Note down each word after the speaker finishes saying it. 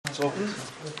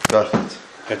Perfect.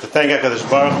 I have to thank HaKadosh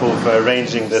Baruch Hu for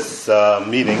arranging this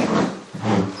meeting.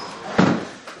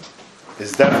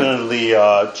 It's definitely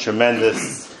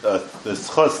tremendous this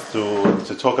chus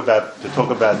to talk about the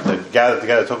gather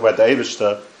together, talk about the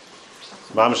Eibishter.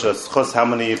 Mamash chus, how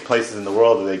many places in the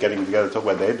world are they getting together to talk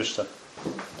about the Eibishter?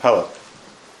 Pella.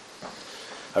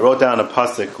 I wrote down a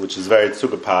pasuk which is very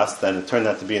tzugapas, and it turned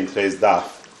out to be in today's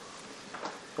daf.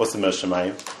 What's the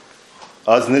Shemayim?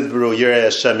 Az nidbru yirei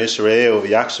Hashem yishreu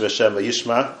v'yakshav Hashem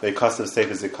v'yishma v'yikasav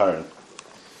sefer zikaron.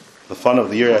 The fun of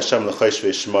the yirei Hashem l'chosh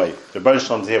v'yishmoi. The Rebbeinu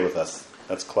Shalom is here with us.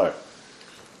 That's clear,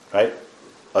 right?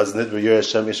 Az nidbru yirei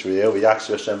Hashem yishreu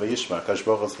v'yakshav Hashem v'yishma. Kadosh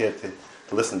Baruch Hu is here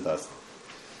to listen to us,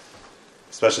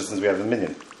 especially since we have a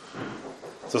minyan.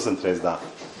 So listen to today's daf.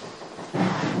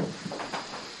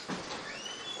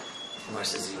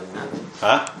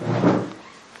 Huh?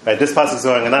 Right, this pasuk is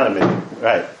going on a minute.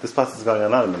 Right, this pasuk is going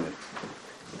on a minute.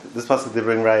 This pasuk they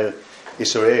bring right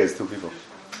Isharei is two people.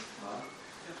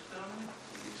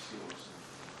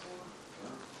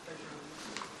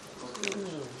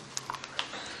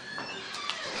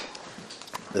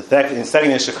 The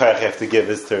second Yishakayach you have to give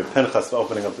is to Pinchas for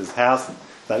opening up his house.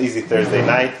 It's not easy Thursday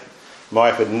night. My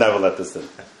wife would never let this in.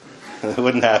 It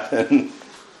wouldn't happen.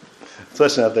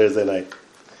 Especially on Thursday night.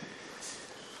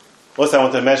 Also, I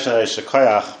want to mention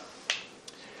Yishakayach.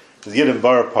 There's a Yid in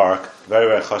Borough Park, very,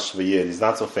 very chashuv Yid. He's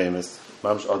not so famous.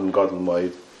 Mamsh Adam Gadol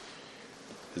Moed.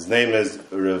 His name is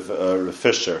Rav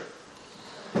Fisher.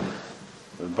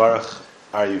 Baruch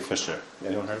Are You Fisher.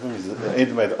 Anyone heard of him? He's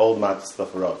an made old mat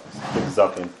stuff around. Big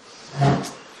zakin.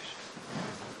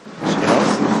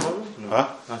 Huh?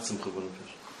 Not Simcha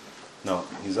Fisher. No,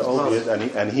 he's an old Yid,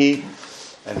 and he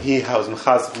was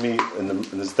mechaz me in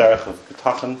this derech of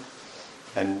Bitochon.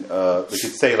 And we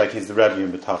could say like he's the Rebbe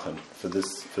in Bitochon for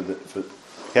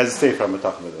he has a sefer on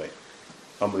Bitochon, by the way,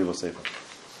 unbelievable sefer.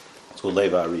 It's called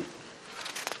Leva Ari.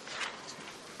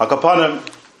 Akapanim,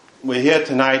 we're here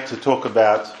tonight to talk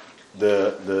about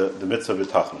the mitzvah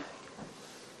Bitochon.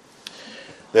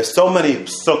 There's so many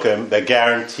psukim that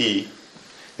guarantee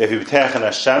that if you b'teach in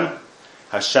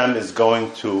Hashem is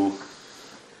going to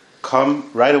come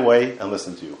right away and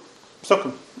listen to you.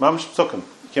 Psukim, mamish psukim.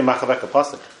 You can't machavek a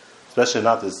pasuk. Especially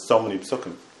not, there's so many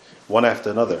psukim, one after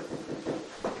another.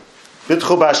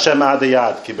 Bitchu b'Hashem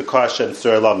adayad, ki b'kar Hashem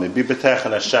tzur elam. Be b'tech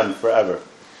in Hashem forever.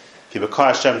 Ki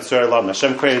b'kar Hashem tzur elam.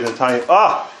 Hashem created the time.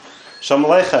 Shalom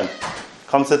aleichem.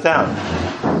 Come sit down.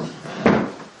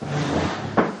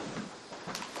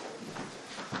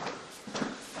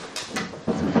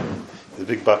 The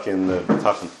big buck in the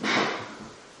Bitochon.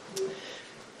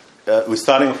 We're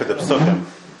starting off with the psukim.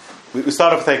 We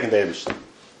start off taking the Eibishter.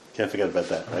 Can't forget about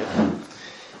that, right?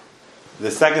 The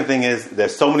second thing is,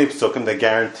 there's so many psukim that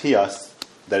guarantee us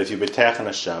that if you b'teach in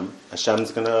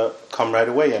Hashem's going to come right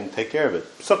away and take care of it.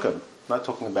 Psukim. I'm not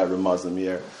talking about Ramazim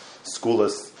here,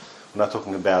 schoolis. We're not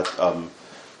talking about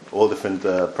all different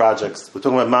projects. We're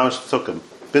talking about mamash psukim.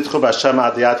 Bitchu b'Hashem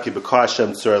adiyad ki b'kar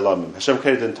Hashem tzur elamim. Hashem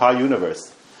created the entire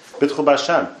universe. Bitchu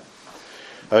b'Hashem.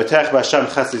 V'b'teach b'Hashem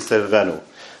chesed sevenu.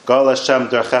 Gal Hashem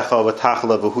derchecha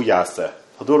v'tachla v'hu yaseh.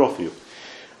 He'll do it all for you.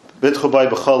 Bitchu bay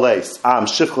b'chol eis. Am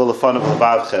shifcha lefanav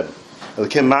l'vavchem.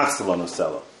 Elikim machsav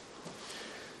l'nosela.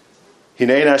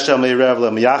 Hinein Hashem le'yirev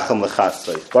le'miyacham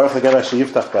l'chatzvei. Baruch ha'gev Hashem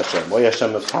yiftach b'Hashem. Oy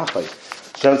Hashem m'vchachai.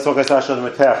 Hashem tzvokes Hashem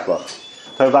m'teach b'ach.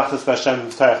 Tevachtes b'Hashem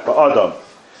m'teach b'adam.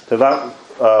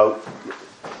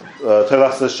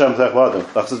 Tevachtes Hashem m'teach b'adam.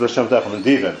 Tevachtes b'Hashem m'teach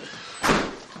b'divim.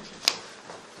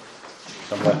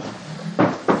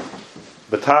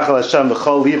 B'tachal Hashem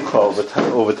b'chol libcho,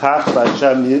 u'v'tach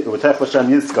b'Hashem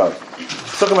yizkar.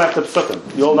 Psukim after psukim.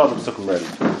 You all know the psukim already.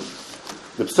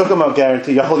 The psukim are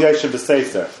guaranteed. Yachol Yeshiv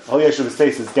B'Seiser. Yachol Yeshiv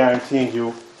B'Seiser is guaranteeing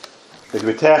you that you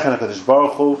b'teach in HaKadosh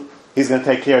Baruch Hu, He's going to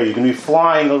take care of you. You're going to be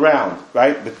flying around,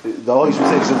 right? But the Holy Yeshiv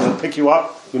B'Seiser is going to pick you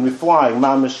up. You're going to be flying,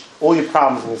 mamish. All your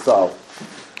problems will solve.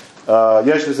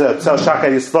 Yeshiv said, "Tzal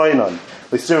shakay yisloinon,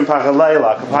 l'sirim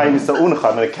pachalayla, kapayim yisa'uncha."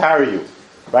 I'm going to carry you,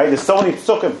 right? There's so many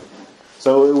psukim.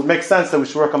 So it would make sense that we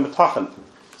should work on Bitochon.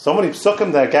 So many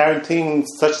psukim that are guaranteeing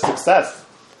such success.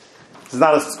 This is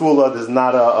not a skula. This is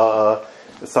not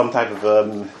some type of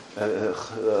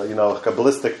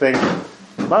kabbalistic thing.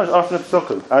 Often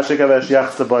psukim. Ashegavesh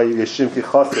yachzabay yeshim ki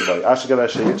chasabay.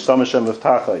 Ashegavesh yishtamashem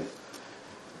v'tachai.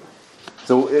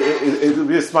 So it would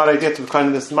be a smart idea to be kind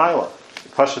of this mila.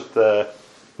 Pashat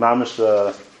mamish.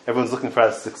 Everyone's looking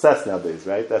for success nowadays,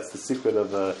 right? That's the secret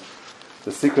of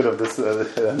this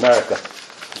America.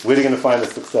 Where are you going to find the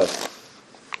success?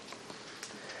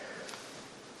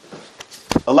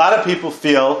 A lot of people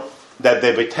feel that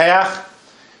they beteach,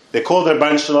 they call their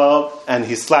Rebbeinu Shalom, and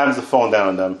he slams the phone down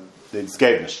on them. It's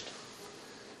gebnished.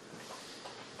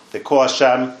 They call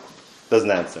Hashem,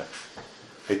 doesn't answer.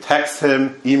 They text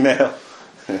him, email,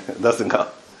 doesn't come.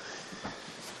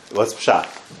 What's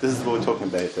pshat? This is what we're talking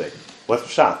about today. What's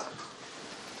pshat?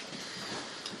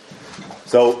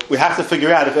 So we have to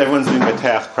figure out if everyone's doing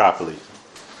betach properly.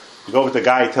 You go with the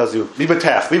guy, he tells you, be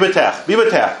betach, be betach, be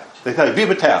betach. They tell you, be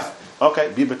betach.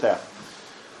 Okay, be betach.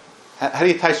 How do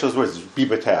you attach those words? Be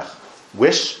betach.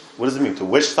 Wish? What does it mean? To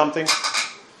wish something?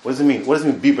 What does it mean? What does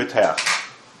it mean, be betach?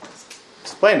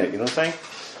 Explain it, you know what I'm saying?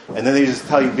 And then they just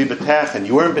tell you, be betach, and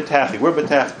you weren't betach, you were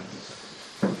betach.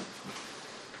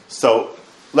 So,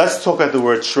 let's talk about the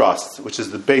word trust, which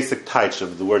is the basic touch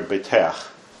of the word betach.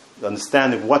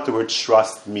 Understanding what the word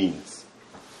trust means.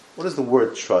 What does the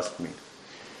word trust mean?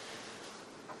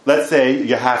 Let's say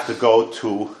you have to go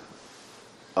to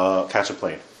catch a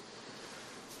plane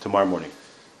tomorrow morning.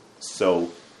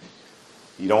 So,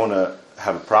 you don't want to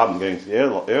have a problem getting to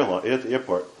the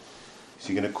airport.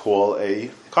 So you're going to call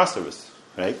a car service,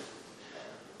 right?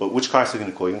 But which car service are you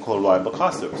going to call? You're going to call a reliable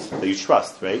car service that you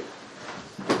trust, right?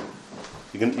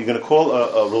 You're going to call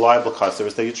a reliable car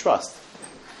service that you trust,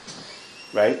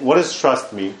 right? What does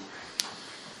trust mean?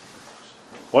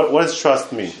 What does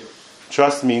trust mean?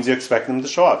 Trust means you're expecting them to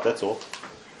show up, that's all.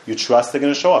 You trust they're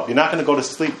going to show up. You're not going to go to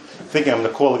sleep thinking, I'm going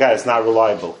to call a guy that's not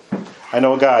reliable. I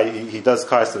know a guy, he does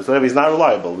car service, whatever, he's not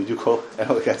reliable. Would you call? I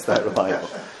know the guy's not reliable.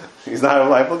 He's not a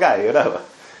reliable guy, you know.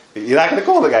 You're not going to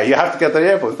call the guy. You have to get to the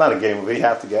airport. It's not a game of it. You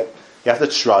have to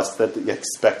trust that you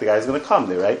expect the guy's going to come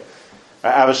there, right?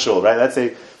 I have a shul, right? Let's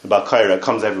say the Baal Kaira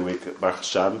comes every week, Baruch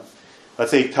Hashem. Let's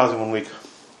say he tells me one week,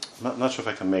 I'm not sure if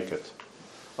I can make it.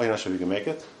 Oh, you're not sure if you can make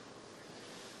it?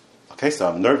 Okay, so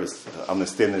I'm nervous. I'm going to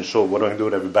stand in the shul. What am I going to do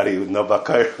with everybody who knows Baal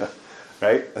Kaira?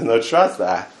 Right? And no trust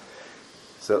that.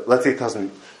 So let's say he tells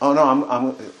me, oh no,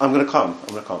 I'm going to come. I'm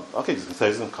going to come. Okay, he's going to say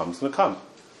he's going to come. He's going to come.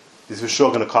 Is he sure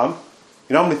going to come?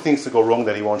 You know how many things to go wrong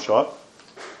that he won't show up?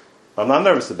 I'm not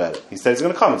nervous about it. He says he's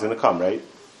going to come. He's going to come, right?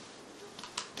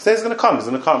 He says he's going to come. He's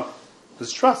going to come.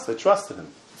 There's trust. I trusted him.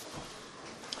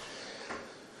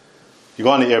 You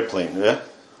go on the airplane, yeah?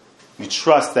 You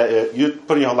trust that you're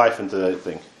putting your life into that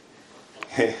thing.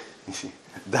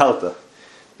 Delta.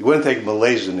 You wouldn't take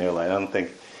Malaysian airline, I don't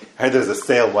think. I heard there was a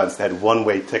sale once that had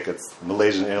one-way tickets,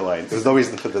 Malaysian Airlines. There's no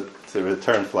reason for the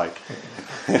return flight.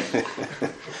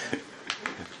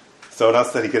 Someone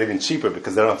else said he get even cheaper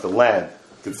because they don't have to land.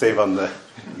 You can save on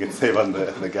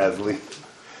the gasoline.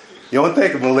 You don't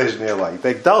take a Malaysian airline. You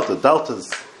take Delta.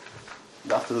 Delta's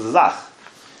Zach.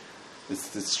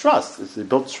 It's trust. They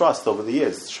built trust over the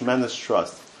years. It's tremendous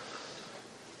trust.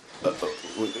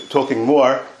 Talking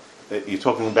more, you're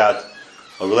talking about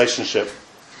a relationship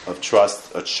of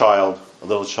trust, a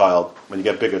little child. When you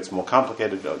get bigger, it's more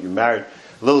complicated. You're married.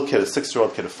 A little kid, a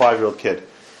 6-year-old kid, a 5-year-old kid.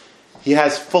 He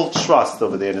has full trust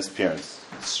over there in his parents.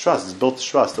 It's trust. He's built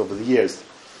trust over the years.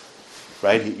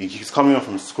 Right? He's coming home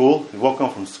from school. You walk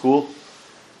home from school,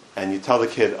 and you tell the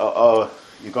kid,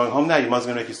 you're going home now? Your mother's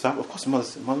going to make you supper? Of course,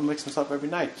 mother makes me supper every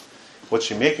night. What's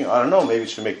she making? I don't know. Maybe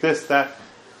she'll make this, that.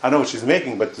 I don't know what she's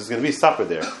making, but there's going to be supper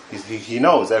there. He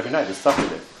knows every night there's supper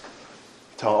there.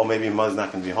 Tell him, maybe your mother's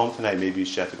not going to be home tonight. Maybe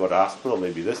she has to go to the hospital.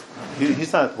 Maybe this.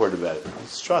 He's not worried about it.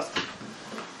 He's trusting.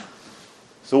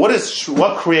 So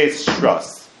what creates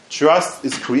trust? Trust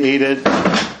is created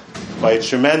by a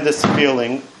tremendous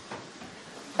feeling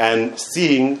and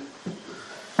seeing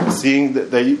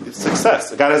the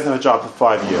success. A guy doesn't have a job for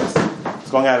 5 years.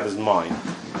 He's going out of his mind.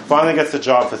 Finally gets a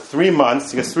job for 3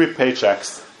 months. He gets 3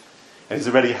 paychecks, and he's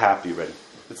already happy.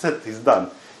 That's it. He's done.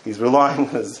 He's relying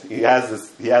on he has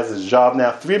his job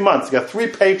now. 3 months. He got 3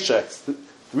 paychecks.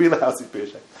 3 lousy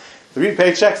paychecks. 3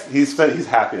 paychecks. He's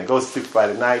happy. He goes to sleep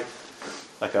Friday night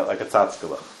like a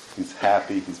tzadkala. He's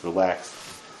happy. He's relaxed.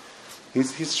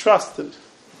 He's trusted.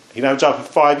 He didn't have a job for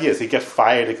 5 years. He'd get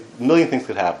fired. A million things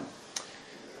could happen.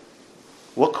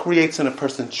 What creates in a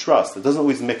person trust? It doesn't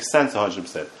always make sense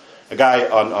 100%. A guy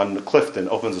on Clifton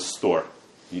opens a store.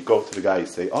 You go to the guy, you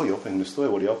say, oh, you're opening a new store?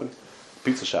 What are you opening?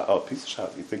 Pizza shop. Oh, pizza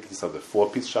shop. You think he's there 4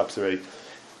 pizza shops already.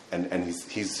 And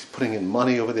he's putting in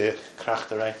money over there.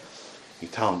 Krachterei. You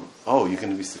tell him, oh, you're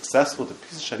going to be successful at the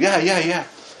pizza shop? Yeah.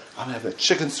 I'm going to have a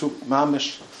chicken soup,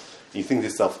 mamish. And you think to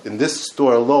yourself, in this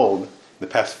store alone, in the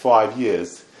past 5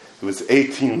 years, there was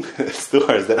 18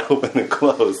 stores that opened and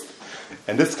closed.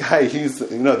 And this guy,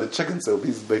 the chicken soup,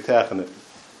 he's beitach in it.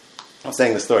 I'm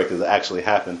saying the story because it actually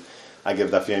happened. I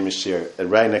give Daf Yomi shir, and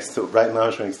right now, next to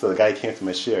the guy came to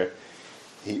my shir.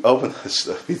 He opened a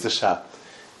pizza shop,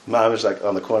 mamish like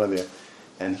on the corner there,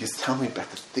 and he's telling me about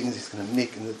the things he's going to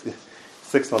make. And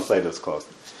 6 months later, it's closed.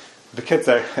 The kids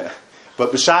are,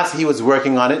 But b'shas he was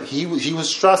working on it, he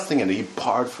was trusting in it. He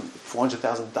borrowed from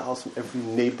 $400,000 from every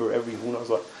neighbor, every who knows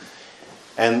what.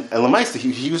 And Lamaisa,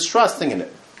 he was trusting in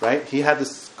it, right? He had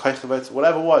this kaichavetz,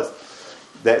 whatever it was,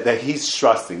 that he's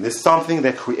trusting. There's something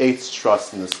that creates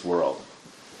trust in this world.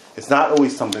 It's not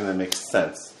always something that makes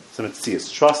sense. It's a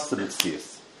mitzias. Trust is a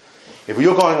mitzias. If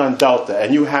you're going on Delta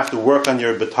and you have to work on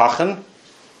your Bitochon,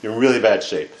 you're in really bad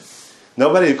shape.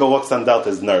 Nobody who walks on Delta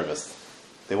is nervous.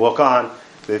 They walk on,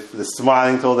 they're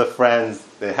smiling to all their friends,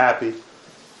 they're happy.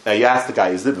 Now you ask the guy,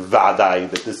 is it vadai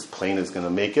that this plane is going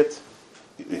to make it?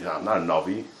 I'm not a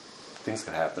Navi. Things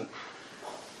can happen.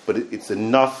 But it's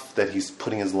enough that he's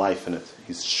putting his life in it.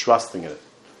 He's trusting in it.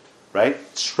 Right?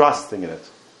 Trusting in it.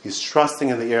 He's trusting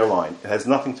in the airline. It has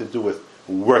nothing to do with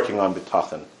working on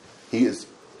Bitochon. He is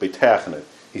Beitach in it.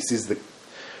 He sees the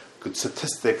good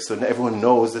statistics and everyone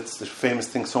knows it's the famous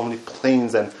thing, so many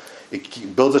planes, and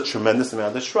it builds a tremendous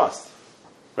amount of trust.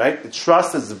 Right? The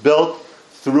trust is built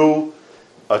through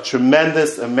a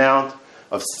tremendous amount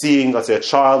of seeing, let's say, a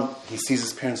child, he sees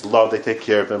his parents love, they take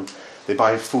care of him, they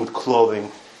buy him food, clothing,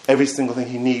 every single thing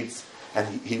he needs, and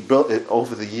he built it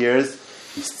over the years.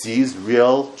 He sees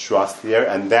real trust there,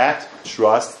 and that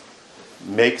trust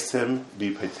makes him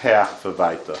be petach for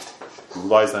vaita. He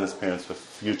relies on his parents for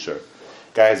future.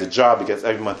 Guy has a job, he gets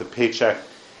every month a paycheck,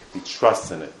 he trusts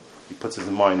in it. He puts his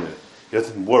mind in it. He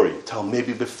doesn't worry. Tell him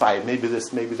maybe be fired, maybe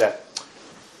this, maybe that.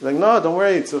 He's like, no, don't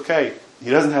worry, it's okay. He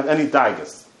doesn't have any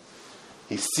daigas.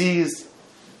 He sees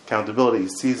accountability. He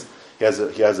sees he has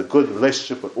a good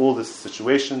relationship with all these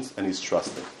situations, and he's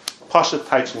trusting. Pasha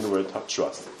teaching the word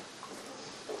trust.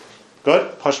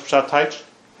 Good? Pasha pshat teich.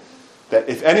 That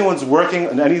if anyone's working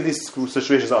in any of these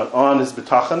situations on his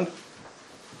bitachon,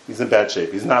 he's in bad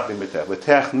shape. He's not being betech.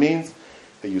 Betech means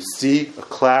that you see a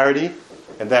clarity,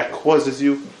 and that causes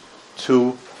you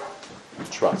to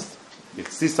trust. You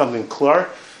see something clear,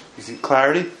 you see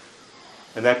clarity,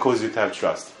 and that causes you to have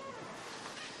trust.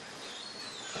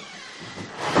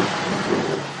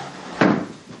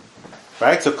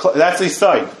 Right? So that's the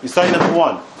side. Side number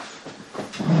one.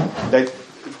 That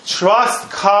trust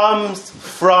comes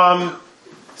from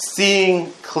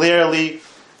seeing clearly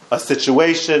a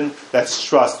situation that's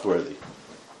trustworthy.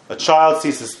 A child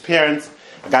sees his parents,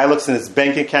 a guy looks in his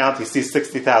bank account, he sees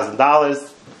 $60,000.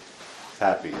 He's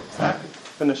happy. He's happy.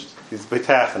 Finished. He's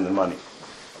betech on the money.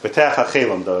 Betech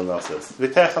hachelam, the Ramel says.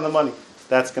 Betech on the money.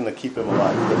 That's going to keep him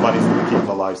alive. The money's going to keep him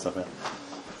alive somehow.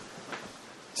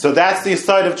 So that's the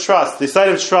side of trust. The side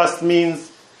of trust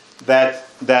means that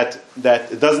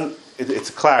it doesn't. It's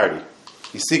clarity.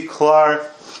 You see clar.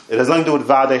 It has nothing to do with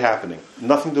vadai happening.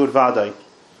 Nothing to do with vadai.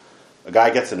 A guy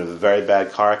gets in a very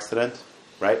bad car accident,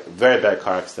 right? A very bad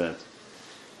car accident.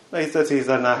 He says he's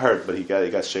not hurt, but he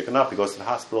got shaken up. He goes to the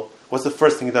hospital. What's the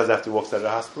first thing he does after he walks out of the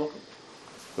hospital?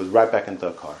 Goes right back into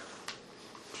a car.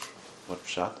 What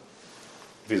pshat?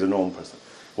 If he's a normal person.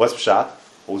 What's pshat?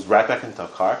 Goes right back into a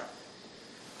car.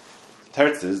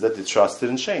 Teretz is that the trust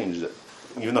didn't change.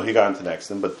 Even though he got into an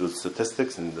accident, but the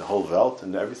statistics and the whole Welt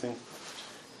and everything,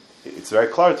 it's very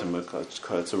clear to him.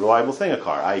 It's a reliable thing, a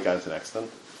car. He got into an accident.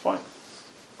 Fine.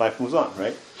 Life moves on,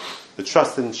 right? The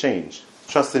trust didn't change.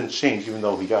 Trust didn't change even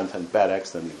though he got into a bad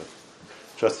accident even.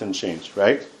 Trust didn't change,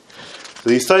 right? So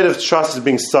the side of trust is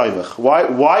being saimach.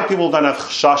 Why people don't have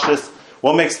chashas?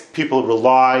 What makes people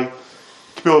rely?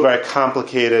 People are very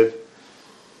complicated.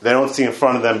 They don't see in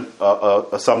front of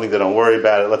them something they don't worry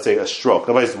about it. Let's say a stroke.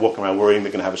 Nobody's walking around worrying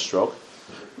they're going to have a stroke.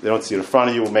 They don't see it in front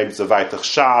of you. Maybe it's a vaitach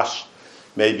shash.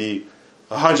 Maybe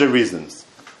 100 reasons.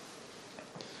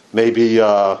 Maybe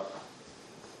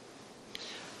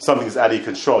something is out of your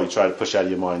control. You try to push out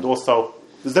of your mind. Also,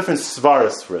 there's different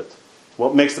svaras for it.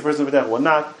 What makes the person with that? What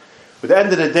not? But at the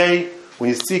end of the day, when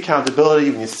you see accountability,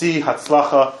 when you see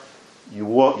hatzlacha,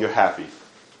 you're happy.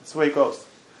 That's the way it goes.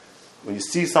 When you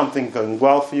see something going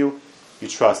well for you, you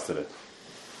trust in it.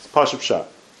 It's Pashup Pshat.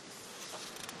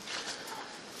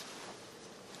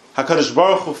 HaKadosh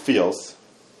Baruch Hu feels,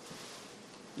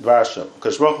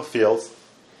 HaKadosh Baruch Hu feels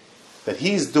that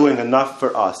He's doing enough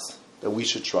for us that we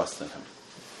should trust in Him.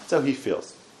 That's how He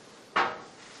feels.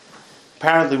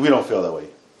 Apparently, we don't feel that way.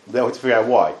 We have to figure out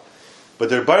why. But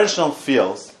the Rebbeinu Shalom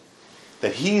feels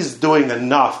that He's doing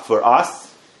enough for us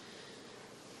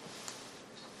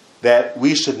that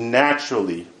we should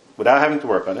naturally, without having to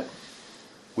work on it,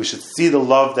 we should see the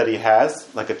love that he has,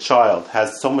 like a child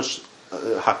has so much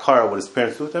hakara what his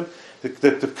parents do with him.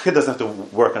 The kid doesn't have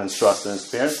to work on his trust in his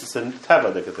parents. It's a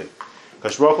teva thing.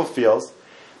 Because Baruch Hu feels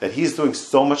that he's doing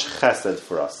so much chesed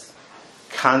for us,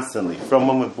 constantly, from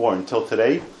when we're born until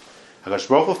today. Hakadosh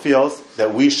Baruch Hu feels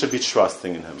that we should be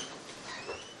trusting in him,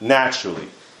 naturally.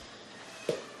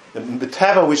 The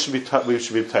teva we should be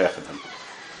b'tayach in him,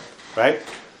 right?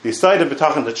 The side of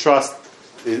b'tachon, the trust,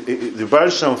 the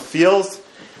Baruch Shem feels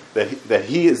that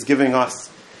he is giving us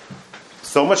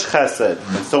so much chesed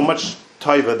and so much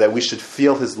taiva that we should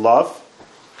feel his love,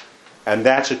 and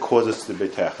that should cause us to be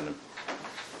b'tayach in him.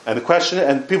 And the question,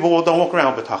 and people don't walk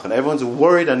around b'tachon. Everyone's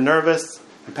worried and nervous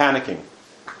and panicking.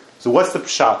 So what's the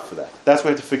pshat for that? That's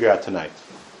what we have to figure out tonight.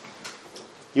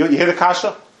 You hear the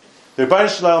kasha? The Rebbeinu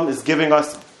Shalom is giving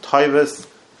us taivas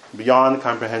beyond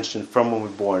comprehension from when we're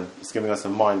born. He's giving us a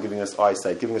mind, giving us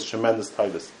eyesight, giving us tremendous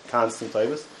taivas, constant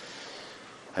taivas.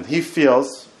 And he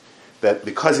feels that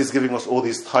because he's giving us all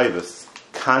these taivas,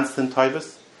 constant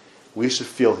taivas, we should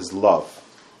feel his love.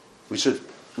 We should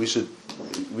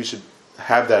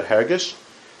have that hergish,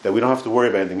 that we don't have to worry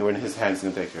about anything. We're in his hands, he's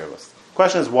going to take care of us. The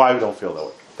question is why we don't feel that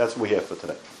way. That's what we're here for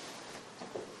today.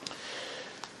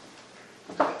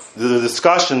 The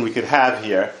discussion we could have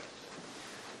here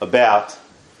about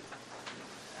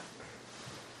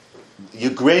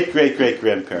your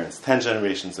great-great-great-grandparents 10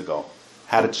 generations ago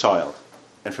had a child.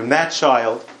 And from that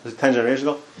child, 10 generations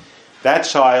ago, that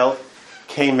child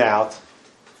came out,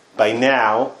 by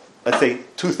now, let's say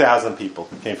 2,000 people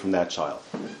came from that child.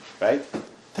 Right?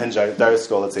 10 generations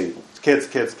ago, let's say kids.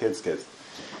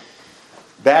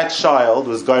 That child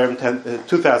was going from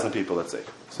 2,000 people, let's say.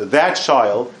 So that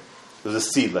child was a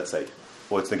seed, let's say.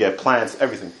 Or it's going to get plants,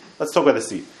 everything. Let's talk about the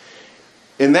seed.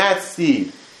 In that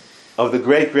seed of the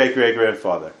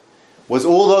great-great-great-grandfather, was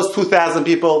all those 2,000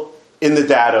 people in the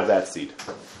data of that seed?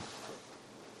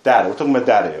 Data. We're talking about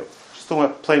data here. Just talking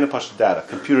about plain and pashut data,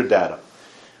 computer data.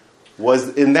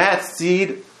 Was in that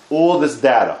seed all this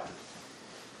data?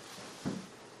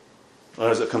 When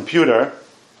there's a computer,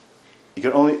 you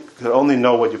could only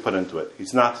know what you put into it.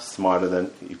 He's not smarter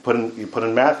than you put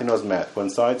in math. He knows math. Put in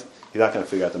science, he's not going to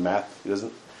figure out the math. He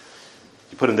doesn't.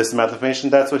 You put in this amount of information,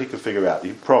 that's what he can figure out.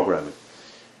 You program it.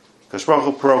 Because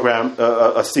Baruch program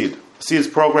a seed. A seed is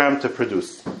programmed to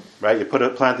produce. Right? You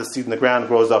plant the seed in the ground,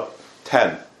 grows up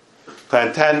 10.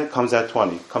 Plant 10, comes out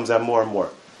 20. Comes out more and more.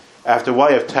 After a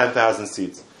while, you have 10,000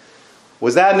 seeds.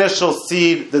 Did that initial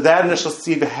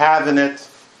seed have in it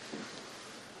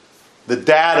the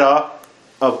data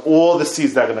of all the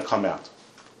seeds that are going to come out?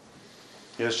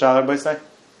 You know what everybody say?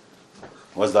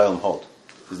 What's the Olam hold?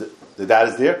 The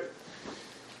data is there?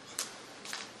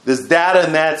 There's data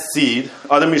in that seed,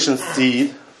 Adam Rishon's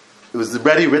seed. It was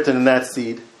already written in that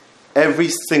seed. Every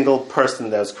single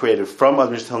person that was created from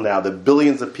Adam Rishon till now, the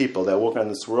billions of people that walk around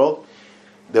this world,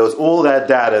 there was all that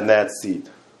data in that seed.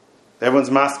 Everyone's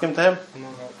masking to him? No.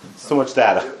 So much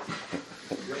data.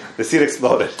 The seed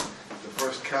exploded. The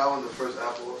first cow and the first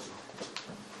apple.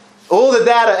 All the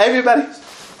data, everybody.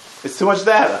 It's too much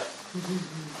data.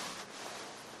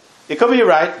 It could be you're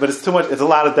right, but it's too much. It's a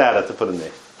lot of data to put in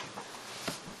there.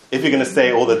 If you're going to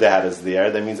say all the data is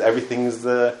there, that means everything is.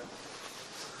 It's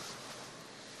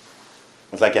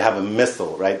like you have a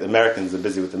missile, right? The Americans are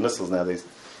busy with the missiles nowadays.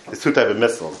 There's two types of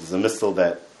missiles. There's a missile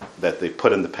that they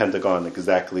put in the Pentagon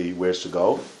exactly where it should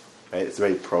go, right? It's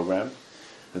very programmed.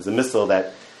 There's a missile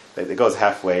that goes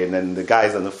halfway, and then the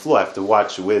guys on the floor have to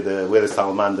watch where the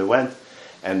salamander went,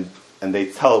 and they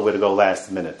tell it where to go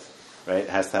last minute, right? It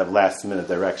has to have last minute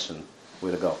direction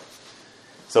where to go.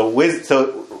 So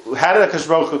how did HaKadosh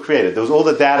Baruch Hu create it? There was all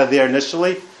the data there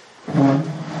initially.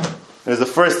 There's the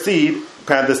first seed,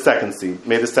 planted the second seed,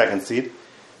 made the second seed.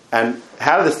 And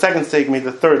how did the second seed make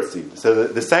the third seed? So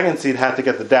the second seed had to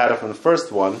get the data from the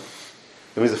first one.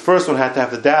 It means the first one had to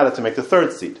have the data to make the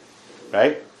third seed.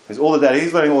 Right? It means all the data,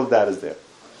 he's letting all the data is there.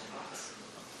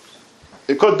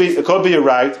 It could be you're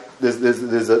right. There's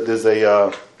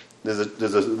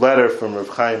a letter from Rav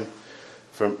Chaim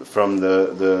from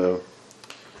the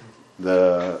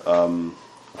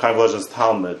Chaim Volozhin's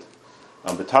Talmud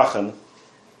on Bitochon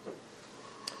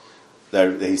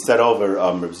that he said over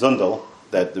Rav Zundel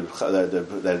that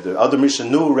the other Mishnah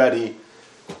knew already.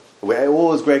 All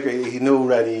was great. He knew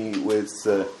already with.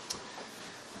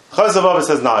 Chazavav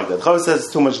says not like that. Chazavav says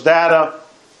it's too much data.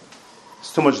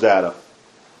 It's too much data.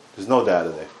 There's no data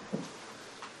there.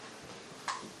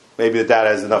 Maybe the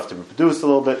data is enough to reproduce a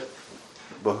little bit,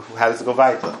 but how does it go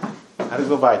weiter? How does it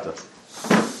go weiter?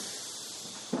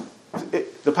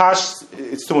 The Pash,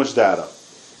 it's too much data.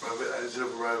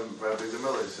 Rabbi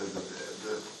Miller says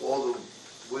that all the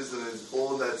wisdom is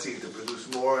all in that seed to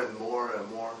produce more and more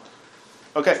and more.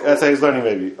 Okay, that's how he's learning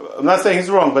maybe. I'm not saying he's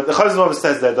wrong, but the Chazal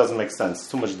says that it doesn't make sense.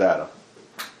 It's too much data.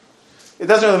 It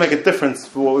doesn't really make a difference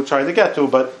for what we're trying to get to,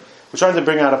 but we're trying to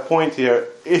bring out a point here.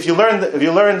 If you learn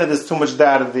that there's too much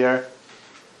data there,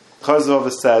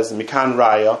 Chazal says, Mikan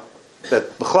Raya,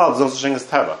 that B'chlal there's no such thing as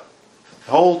Teva.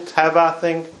 The whole Teva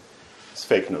thing It's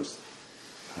fake news.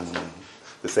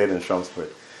 They say it in Shrom's word.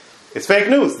 It's fake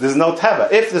news. There's no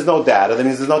teva. If there's no data, that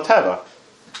means there's no teva,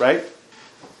 right?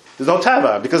 There's no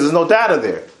teva because there's no data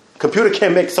there. Computer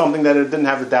can't make something that it didn't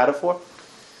have the data for.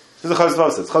 This is what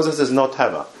Chazal says. Chazal says no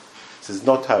teva. It says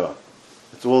no teva.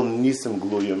 It's all nisim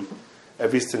gluyim.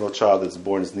 Every single child that's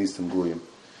born is nisim gluyim.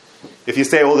 If you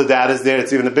say all the data is there,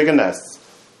 it's even a bigger nest.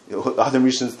 Other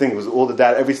Rishon's thing was all the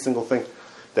data, every single thing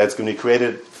that's going to be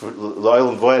created for loyal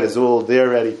and void is all there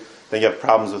already. Then you have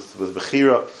problems with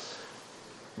Bechira.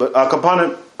 But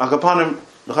Akapanim,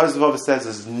 the Chazal says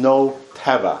there's no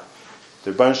teva.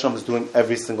 The Rebbeinu Shalom is doing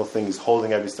every single thing. He's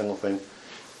holding every single thing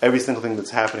that's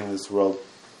happening in this world.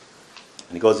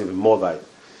 And he goes even more by it.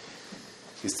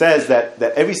 He says that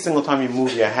every single time you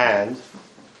move your hand,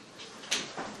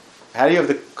 how do you have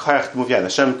the koyach to move your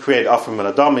hand? Hashem created Afram and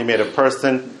Adam. He made a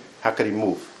person. How could he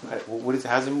move? How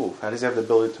does he move? How does he have the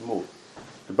ability to move?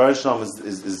 The Rebbeinu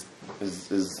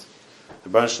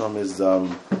Shalom is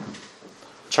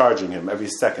charging him every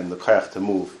second the koyach to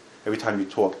move. Every time you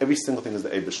talk, every single thing is the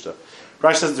Eibishter.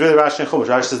 Rashi says, really Rashi and Chumash.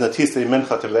 Rashi says, Natisa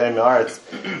Mincha Tevleim Ya'aretz.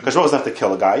 Because Hashem doesn't have to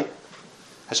kill a guy.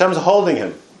 Hashem is holding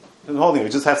him. He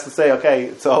just has to say, okay,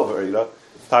 it's over,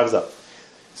 time's up.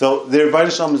 So the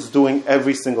Rebbeinu Shalom is doing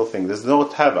every single thing. There's no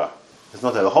teva.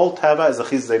 The whole teva is a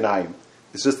chiz zeinayim.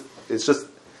 It's just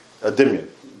a dimyon.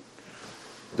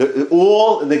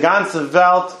 All in the ganze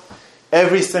Welt,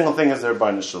 every single thing is the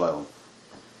Rebbeinu Shalom.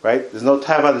 Right? There's no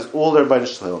teva. There's all the Rebbeinu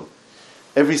Shalom.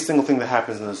 Every single thing that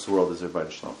happens in this world is the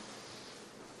Rebbeinu Shalom.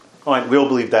 All right, we all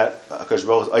believe that. Akash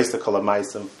Baruch Hu is Eisa Kol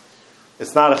HaMaisim.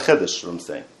 It's not a chiddush. What I'm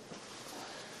saying.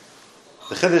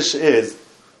 The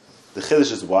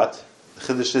chiddush is what? The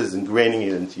chiddush is ingraining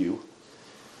it into you,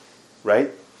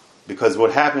 right? Because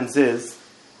what happens is,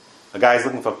 a guy is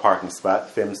looking for a parking spot,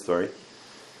 famous story,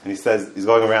 and he says, he's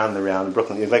going around and around in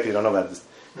Brooklyn, you likely don't know about this,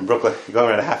 in Brooklyn, you're going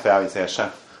around a half hour, you say,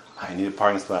 Hashem, I need a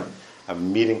parking spot, I have a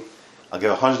meeting, I'll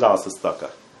give $100 to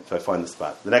tzedakah if I find the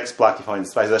spot. The next block you find the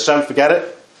spot, he says, Hashem, forget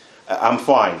it, I'm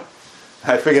fine,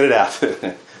 I figured it out.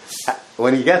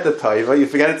 When you get the taiva, you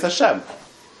forget it's Hashem.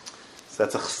 So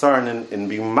that's a chsar in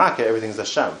being makah, everything's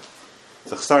Hashem.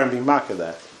 It's a chsar in being makah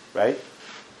that, right?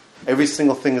 Every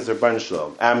single thing is their Rebbeinu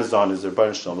Shalom. Amazon is their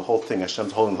Rebbeinu Shalom. The whole thing,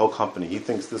 Hashem's holding the whole company. He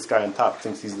thinks this guy on top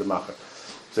thinks he's the makah.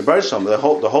 The Rebbeinu Shalom,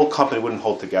 the whole company wouldn't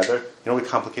hold together. You know what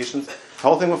complications? The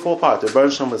whole thing would fall apart. The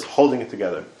Rebbeinu Shalom is holding it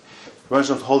together. The Rebbeinu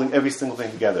Shalom is holding every single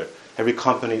thing together. Every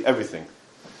company, everything.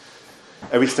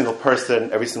 Every single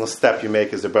person, every single step you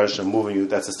make is the Rebbeinu Shalom moving you.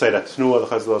 That's the say that Tnuah,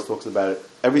 the Chazal talks about it.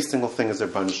 Every single thing is the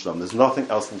Rebbeinu Shalom. There's nothing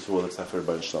else in this world except for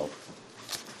the Rebbeinu Shalom.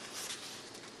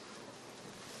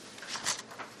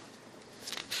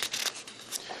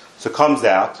 So it comes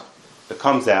out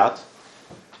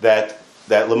that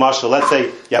Lamashal, let's say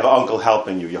you have an uncle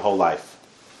helping you your whole life.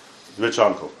 Rich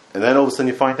uncle. And then all of a sudden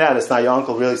you find out it's not your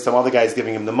uncle, really some other guy is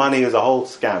giving him the money. It was a whole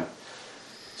scam.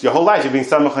 So your whole life you're being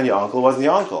samach on your uncle, it wasn't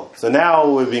your uncle. So now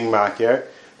we're being makir,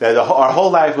 that our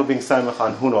whole life we're being samach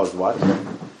on who knows what.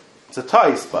 It's a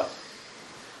tais, but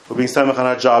we're being samach on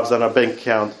our jobs, on our bank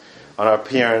account, on our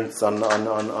parents, on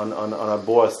our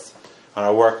boss, on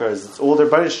our workers. It's all their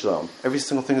Rebbeinu Shalom. Every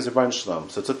single thing is their Rebbeinu Shalom.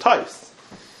 So it's a tais.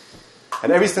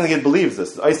 And every single kid believes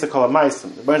this. It's Eisa Kol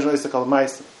HaMaisim. The Rebbeinu Shalom is Eisa Kol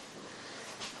HaMaisim.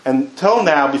 And till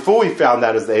now, before we found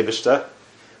out as the Eibishter,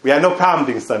 we had no problem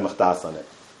being samach das on it.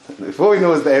 Before we knew it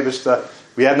was the Eibishter,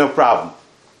 we had no problem.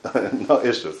 No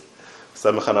issues.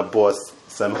 Samach on our boss,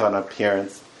 samach on our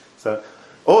parents. So,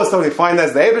 all of a sudden we find that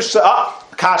as the Eibishter,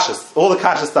 kashas. All the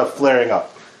kashas start flaring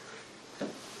up.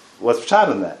 What's pshat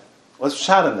in that? What's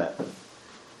pshat in that?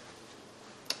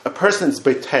 A person's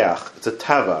beteach, it's a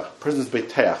tava. A person's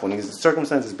beteach, when he's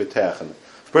circumstances beteach. And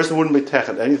if a person wouldn't beteach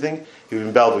at anything, he would be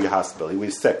in Bellevue hospital. He would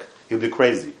be sick. He would be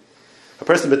crazy. A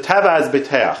person betava is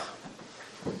beteach.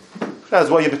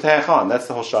 That's what you beteach on. That's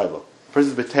the whole shayla. A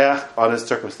person's beteach on his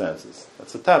circumstances.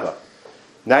 That's a tava.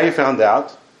 Now you found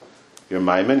out, you're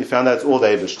Maimon, you found out it's all the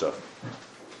Eibishter.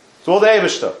 It's all the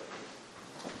Eibishter.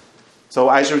 So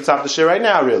I should stop the shit right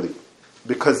now, really.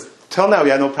 Because till now we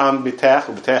had no problem with B'tech.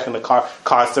 We B'tech in the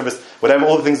car service, whatever,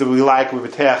 all the things that we like, we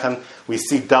B'tech and we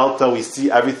see Delta, we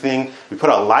see everything. We put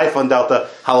our life on Delta.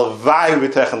 Halavai we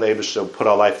B'tech and the Eibishter, put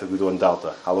our life that we do on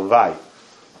Delta. Halavai.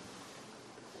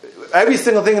 Every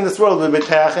single thing in this world we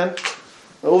B'tech and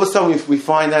all of a sudden we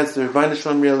find that it's the Rebbeinu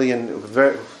Shalom really,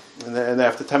 and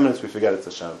after 10 minutes we forget it's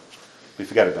Hashem. We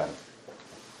forget about it.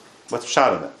 What's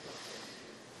pshat in that?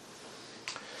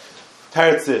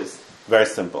 Teretz is very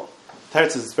simple.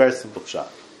 Teretz is very simple pshat.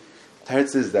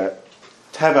 Teretz is that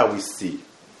teva we see,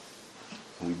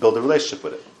 and we build a relationship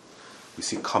with it. We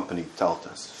see company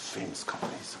deltas, famous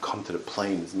companies come to the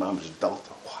plains, mamash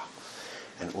delta. Wow,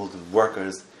 and all the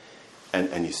workers,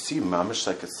 and you see mamish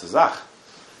like it's zach.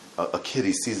 A kid,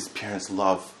 he sees his parents'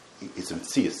 love. It's a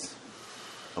mitzias.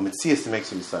 A mitzias that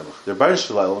makes him yisamach. The Rebbeinu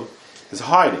Shalom is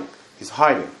hiding. He's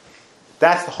hiding.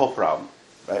 That's the whole problem,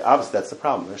 right? Obviously, that's the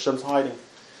problem. Hashem's hiding.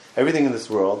 Everything in this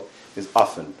world is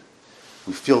often.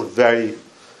 We feel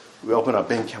we open our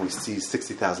bank account, we see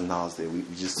 $60,000 there. We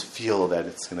just feel that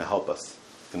it's going to help us.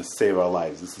 It's going to save our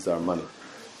lives. This is our money.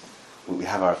 We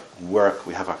have our work.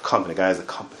 We have our company. The guy has a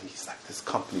company. He's like, this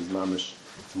company's mamish.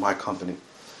 It's my company.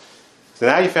 So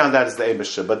now you found out it's the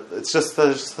Eibusha, but it's just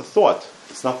a thought.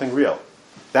 It's nothing real.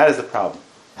 That is the problem.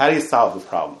 How do you solve the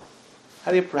problem?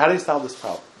 How do you solve this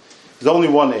problem? There's only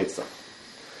one Eitzah.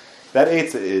 That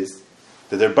Eitzah is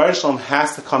that the Rebbeinu Shalom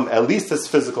has to come at least as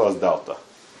physical as Delta.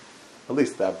 At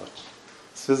least that much.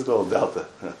 It's physical as Delta.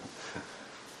 I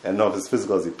don't know if it's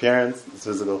physical as your parents. It's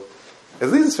physical. At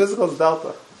least it's physical as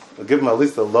Delta. We'll give him at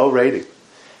least a low rating.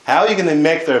 How are you going to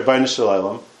make the Rebbeinu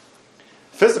Shalom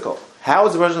physical? How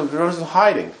is the Rebbeinu Shalom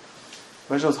hiding?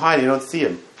 The Rebbeinu Shalom is hiding. You don't see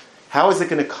him. How is it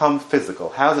going to come physical?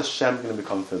 How is Hashem going to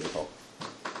become physical?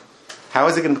 How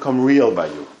is it going to become real by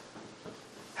you?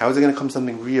 How is it going to become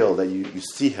something real that you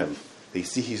see him, that you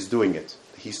see he's doing it,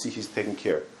 that you see he's taking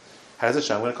care? How is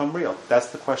Hashem going to become real? That's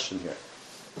the question here.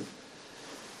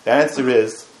 The answer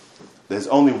is, there's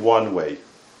only one way.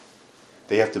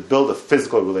 They have to build a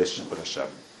physical relationship with Hashem.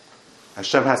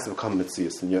 Hashem has to become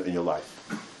Metzius in your life.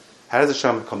 How does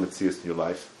Hashem become Metzius in your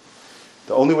life?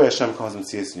 The only way Hashem becomes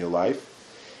Metzius in your life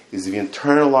is if you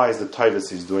internalize the taivas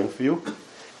he's doing for you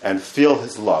and feel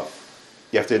his love.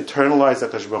 You have to internalize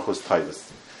HaKadosh Baruch Hu's taivas.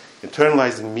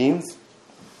 Internalizing means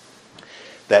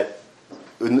that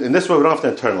in this way we don't have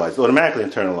to internalize. We automatically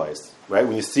internalize. Right?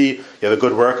 When you see you have a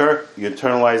good worker, you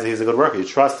internalize that he's a good worker. You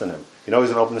trust in him. You know he's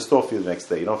going to open the store for you the next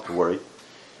day. You don't have to worry.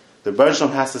 The Rebbeinu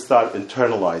Shalom has to start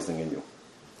internalizing in you.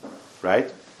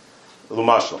 Right?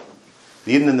 Lumashal.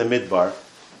 The Eden in the Midbar,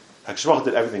 HaKadosh Baruch Hu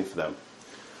did everything for them.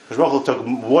 HaKadosh Baruch Hu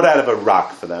took wood out of a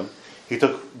rock for them. He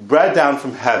took bread down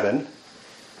from heaven.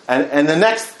 And the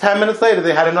next 10 minutes later,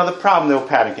 they had another problem. They were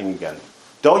panicking again.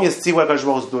 Don't you see what HaKadosh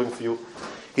Baruch Hu is doing for you?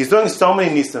 He's doing so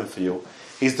many nisim for you.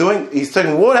 He's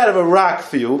taking wood out of a rock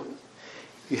for you.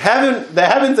 The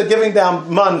heavens are giving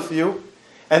down man for you.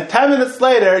 And 10 minutes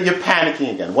later, you're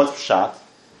panicking again. What's pshat?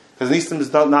 Because nisim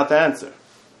is not the answer.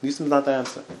 Nisim is not the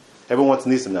answer. Everyone wants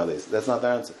nisim nowadays. That's not the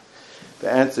answer.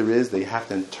 The answer is they have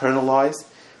to internalize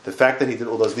the fact that he did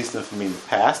all those nisim for me in the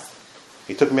past.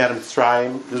 He took me out of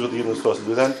Mitzrayim. This is what the Yidden were supposed to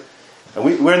do then. And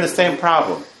we're in the same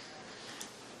problem.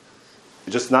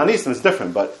 It's just not nisim, it's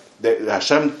different. But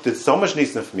Hashem did so much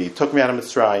nisim for me. He took me out of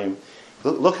Mitzrayim.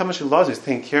 Look how much he loves me. He's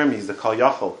taking care of me. He's the Kal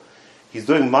Yachol. He's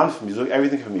doing man for me. He's doing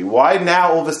everything for me. Why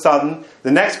now, all of a sudden,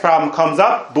 the next problem comes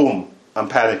up, boom, I'm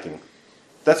panicking.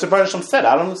 That's what Baruch Hashem said.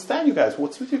 I don't understand you guys.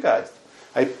 What's with you guys?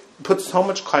 I put so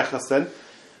much kaichas in,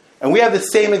 and we have the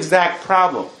same exact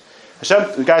problem.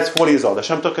 Hashem, the guy's 40 years old.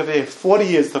 Hashem took care of him. 40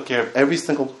 years took care of every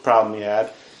single problem he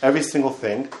had, every single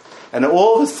thing. And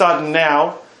all of a sudden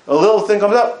now, a little thing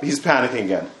comes up, he's panicking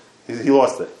again. He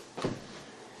lost it.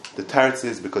 The teretz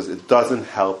is because it doesn't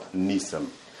help nisim.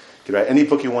 You can write any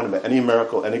book you want about any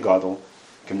miracle, any gadol.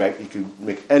 You can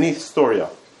make any story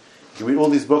up. You can read all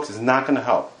these books. It's not going to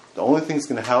help. The only thing that's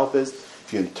going to help is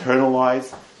if you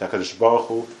internalize that HaKadosh Baruch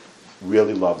Hu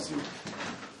really loves you.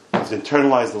 If you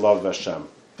internalize the love of Hashem.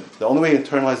 The only way you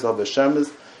internalize the love of Hashem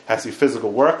has to be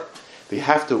physical work. That you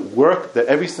have to work that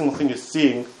every single thing you're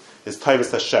seeing is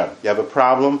Taivas Hashem. You have a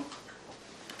problem,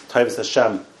 Taivas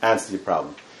Hashem answers your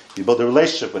problem. You build a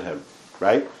relationship with Him,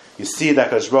 right? You see that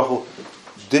HaKadosh Baruch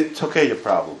Hu took care of your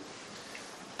problem.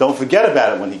 Don't forget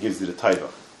about it when He gives you the Taiva.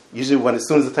 Usually as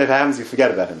soon as the Taiva happens, you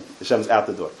forget about Him. Hashem's out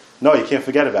the door. No, you can't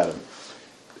forget about Him.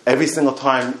 Every single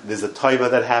time there's a Taiva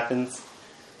that happens,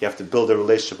 you have to build a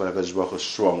relationship with HaKadosh Baruch Hu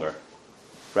stronger.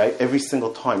 Right? Every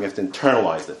single time you have to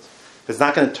internalize it. If it's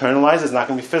not going to internalize, it's not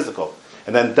going to be physical.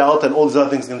 And then Delta and all these other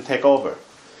things are going to take over.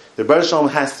 The Rebbeinu Shalom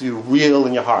has to be real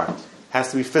in your heart.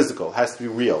 Has to be physical. Has to be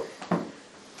real.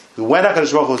 When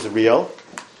HaKadosh Baruch Hu is real,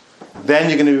 then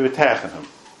you're going to be b'teach in Him.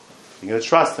 You're going to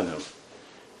trust in Him.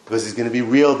 Because He's going to be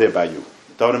real there by you.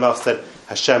 David HaMelech said,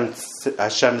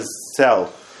 Hashem's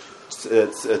cell.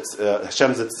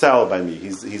 Hashem's a cell by me.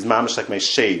 He's mamish like my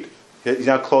shade. You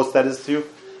know how close that is to you?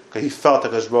 He felt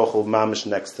that HaKadosh Baruch Hu mamish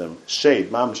next to him. Shade,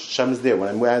 mamish. Hashem is there. When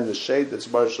I'm wearing the shade, that's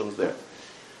Baruch Hashem's there.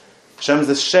 Hashem's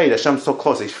the shade. Hashem's so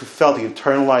close. He felt, he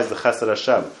internalized the chesed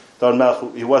Hashem. David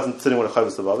HaMelech, he wasn't sitting with a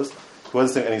chavos of others. He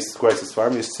wasn't sitting any squares his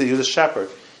farm. He was a shepherd.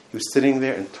 He was sitting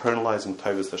there internalizing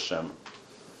Taivas Hashem.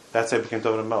 That's how he became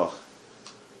David HaMelech.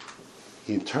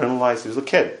 He internalized. He was a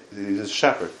kid. He was a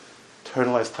shepherd.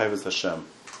 Internalized Taivas Hashem.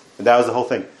 And that was the whole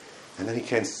thing. And then he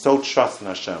came so trust in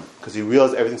Hashem because he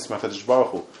realized everything's from HaKadosh Baruch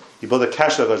Hu. He built a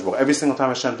cash to HaKadosh Baruch Hu. Every single time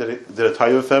Hashem did a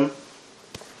tayu with him,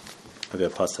 I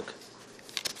get a pasuk.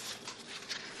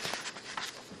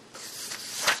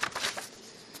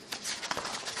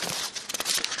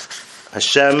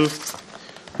 Hashem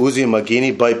Uzi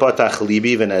Magini Baipatach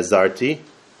Libi Venazarti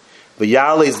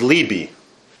V'Yalez Libi.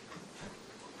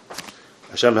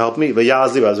 Hashem helped me.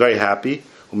 V'Yalez Libi. I was very happy.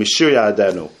 Umishir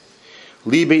Yadenu.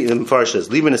 Libi in Farshas.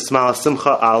 Libi Nismal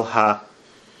Simcha Al Ha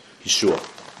Yeshua.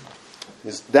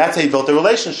 That's how you built a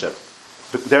relationship.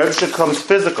 The relationship becomes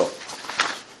physical.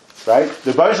 Right?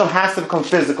 The relationship has to become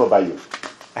physical by you.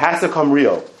 It has to become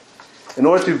real. In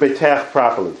order to be beteach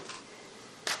properly.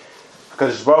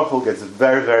 Because Baruch Hu gets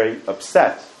very, very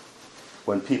upset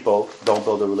when people don't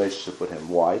build a relationship with him.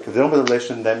 Why? Because they don't build a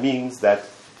relationship, that means that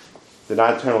they're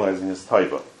not internalizing his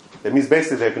taiva. It means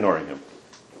basically they're ignoring him.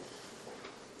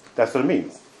 That's what it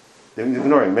means. They're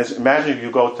ignoring him. Imagine if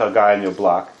you go to a guy on your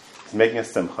block, he's making a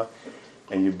simcha,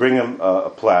 and you bring him a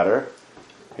platter,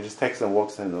 he just takes it and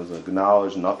walks in, and doesn't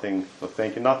acknowledge nothing, no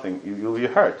thank you, nothing. You'll be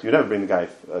hurt. You never bring the guy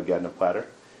again a platter.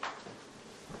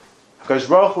 Because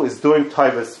Baruch Hu is doing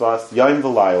taivas for us, Yom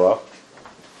V'Layla,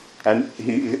 and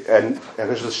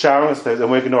Hakadosh is showering us, and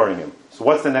we're ignoring him. So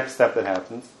what's the next step that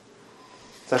happens?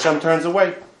 So Hashem turns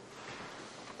away.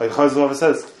 Like Chazal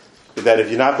says, that if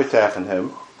you're not betaching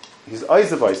him, he's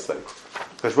Oizav Oisai.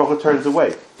 Because Baruch Hu turns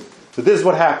away. So this is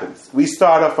what happens. We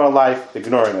start off our life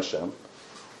ignoring Hashem.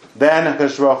 Then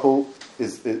Hakadosh Baruch Hu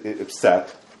is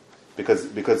upset because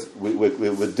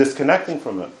we're disconnecting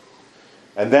from him.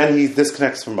 And then he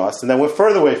disconnects from us, and then we're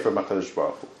further away from HaKadosh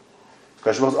Baruch Hu.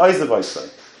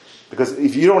 Because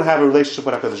if you don't have a relationship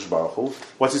with HaKadosh Baruch Hu,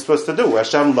 what's he supposed to do?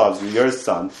 Hashem loves you, you're his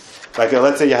son. Like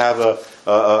let's say you have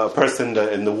a person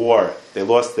in the war, they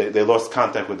lost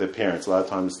contact with their parents. A lot of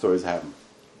times the stories happen.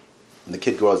 And the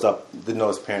kid grows up, didn't know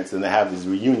his parents, and they have these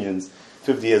reunions.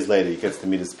 50 years later, he gets to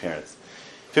meet his parents.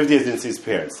 50 years didn't see his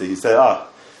parents. So he said,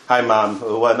 hi mom,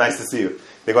 well, nice to see you.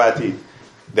 They go out to eat.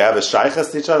 They have a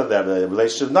shaykhas to each other. They have a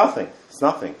relationship. Nothing. It's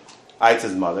nothing. It's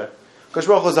his mother. Because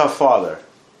Baruch Hu is our father,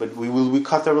 but we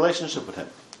cut the relationship with him.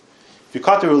 If you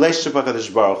cut the relationship with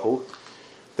Hakadosh Baruch Hu,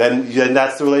 then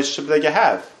that's the relationship that you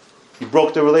have. You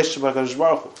broke the relationship with Hakadosh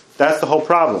Baruch Hu. That's the whole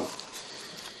problem.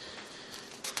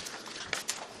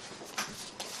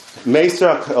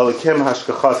 Meiser Alikim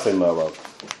Hashkachasei Ma'alav.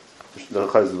 The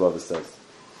Chazal says.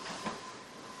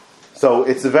 So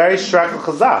it's a very shrak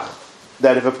chazach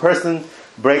that if a person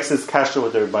breaks his kasher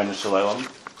with the Rebbeinu Shalom,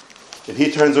 if he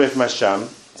turns away from Hashem,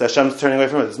 so Hashem's turning away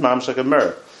from it. It's mamash like a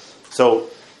mirror. So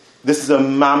this is a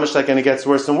mamash like, and it gets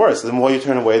worse and worse. The more you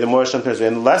turn away, the more Hashem turns away,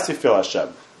 and the less you feel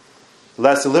Hashem, the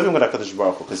less you're living with HaKadosh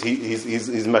Baruch Hu, because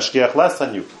he's mashkiach less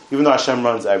on you. Even though Hashem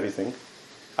runs everything,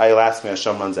 I'll ask me,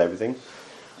 Hashem runs everything,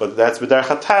 but that's b'derech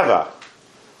hatava.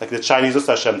 Like the Chinese,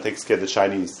 also Hashem takes care of the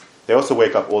Chinese. They also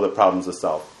wake up all the problems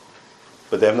themselves,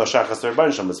 but they have no shachas to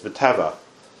Rebbeinu Shalom. It's b'tava.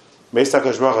 The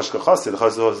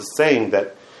Chazal is saying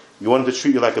that you want him to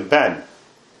treat you like a ben,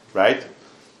 right?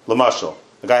 Lamashal,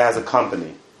 the guy has a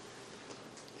company.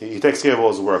 He takes care of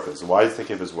all his workers. Why does he take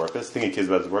care of his workers? Think he cares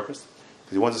about his workers?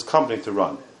 Because he wants his company to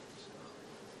run.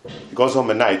 He goes home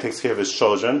at night, he takes care of his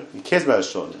children. He cares about his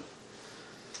children,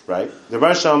 right? The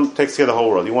Rebbeinu Shalom takes care of the whole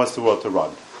world. He wants the world to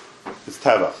run. It's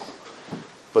teva.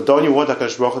 But don't you want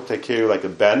HaKadosh Baruch Hu to take care of you like a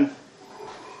ben?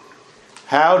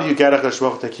 How do you get HaKadosh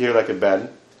Baruch Hu to take care of you like a ben?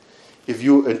 If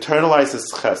you internalize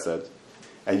his chesed,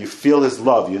 and you feel his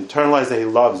love, you internalize that he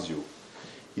loves you,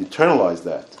 you internalize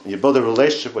that, and you build a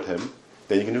relationship with him,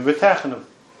 then you can be betach in him.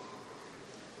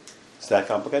 Is that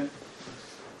complicated?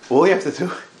 All you have to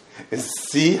do is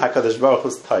see HaKadosh Baruch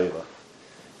Hu's taiva,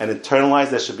 and internalize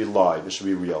that it should be live, it should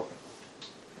be real,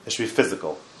 it should be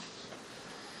physical.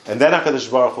 And then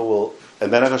HaKadosh Baruch Hu will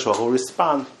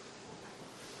respond.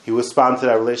 He will respond to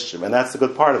that relationship, and that's the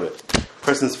good part of it. The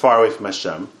person's far away from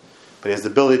Hashem, but he has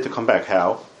the ability to come back.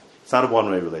 How? It's not a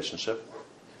one-way relationship.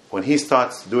 When he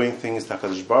starts doing things to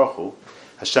HaKadosh Baruch Hu,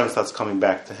 Hashem starts coming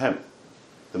back to him.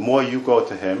 The more you go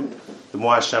to him, the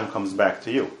more Hashem comes back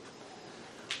to you.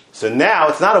 So now,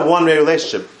 it's not a one-way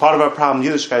relationship. Part of our problem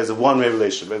in Yiddishkeit is a one-way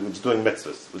relationship. We're just doing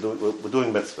mitzvahs. We're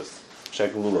doing mitzvahs.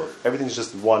 Shek Lulav. Everything's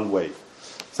just one way.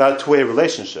 It's not a two-way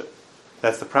relationship.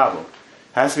 That's the problem.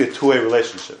 It has to be a two-way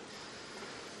relationship.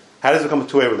 How does it become a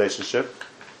two-way relationship?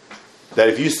 That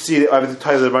if you see that everything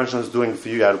the Rebbeinu is doing for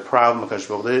you, you had a problem,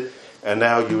 and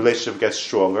now your relationship gets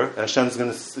stronger, and Hashem's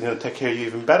going to take care of you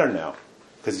even better now,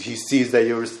 because he sees that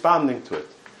you're responding to it.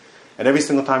 And every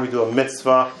single time you do a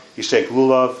mitzvah, you shake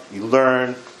lulav, you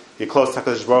learn, you're close to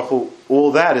HaKadosh Baruch Hu,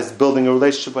 all that is building a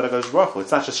relationship with HaKadosh Baruch Hu.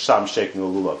 It's not just sham shaking a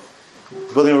lulav.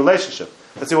 Building a relationship.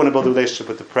 Let's say you want to build a relationship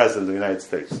with the President of the United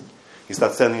States. You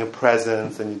start sending him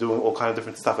presents and you're doing all kind of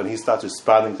different stuff and he starts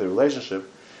responding to the relationship,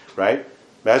 right?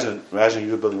 Imagine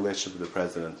you're building a relationship with the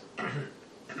President.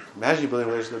 Imagine you're building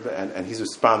a relationship and he's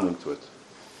responding to it.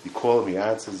 You call him, he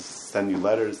answers, send you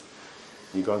letters,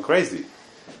 and you're going crazy.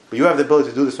 But you have the ability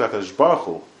to do this with HaKadosh Baruch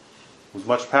Hu, who's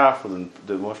much more powerful than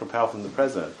the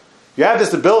President. You have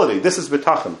this ability. This is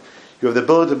Bitochon. You have the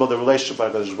ability to build a relationship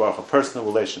with HaKadosh Baruch Hu, a personal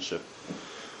relationship.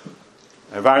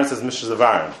 And Varan says, Mr.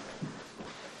 Zavaran,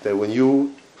 that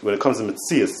when it comes to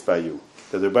Metzias by you,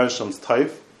 that the Rebbeinu Shalom's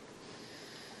Taif,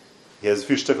 he has a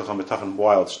few shtiklach on Bitochon,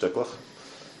 wild shtiklach.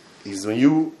 He says, when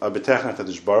you are B'techon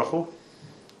HaKadosh Baruch Hu,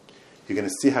 you're going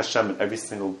to see Hashem in every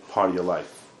single part of your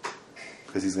life.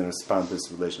 Because he's going to respond to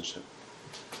this relationship.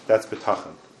 That's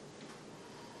B'tachon.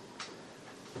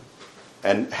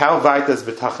 And how weit does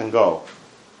B'tachon go?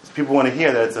 So people want to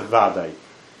hear that it's a vadai.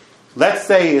 Let's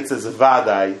say it's as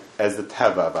vadai as the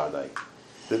teva vadai.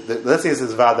 Let's say it's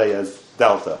as vadai as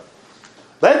delta.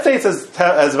 Let's say it's as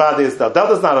vadai as delta.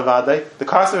 Delta's not a vadai. The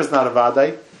Karser is not a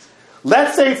vadai.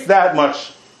 Let's say it's that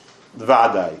much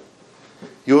vadai.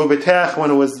 You were betech when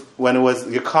it was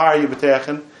your car. You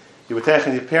betechen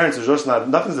your parents. There's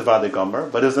nothing's a vadai gomer,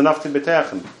 but it was enough to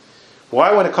betechen.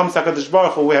 Why, when it comes to HaKadosh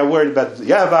Baruch Hu, we are worried about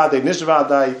vadai, nish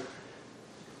vadai?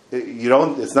 You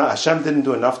don't. It's not. Hashem didn't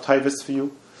do enough taivas for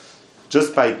you.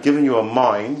 Just by giving you a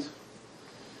mind,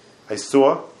 I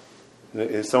saw,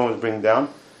 if someone was bringing down,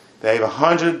 they have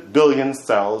 100 billion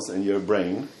cells in your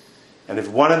brain, and if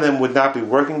one of them would not be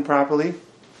working properly,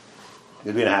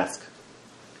 it'd be an ask.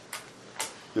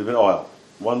 It'd be an oil.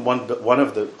 One of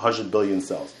the 100 billion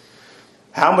cells.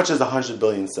 How much is 100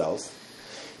 billion cells?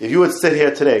 If you would sit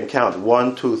here today and count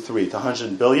 1, 2, 3 to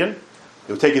 100 billion, it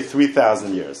would take you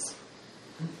 3,000 years.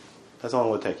 That's all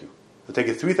it would take you. It would take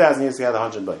you 3,000 years to get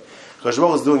 100 billion. Because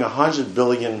Baruch is doing 100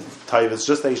 billion taivas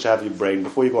just that you should have your brain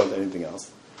before you go into anything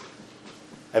else.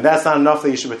 And that's not enough that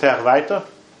you should betech weiter.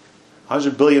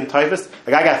 100 billion taivas.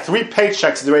 The guy got 3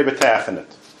 paychecks, he's already betech in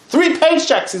it. 3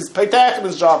 paychecks, he's betech in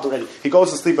his job already. He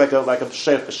goes to sleep like a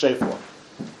shefer.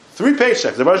 3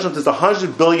 paychecks. The version is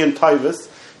 100 billion taivas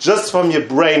just from your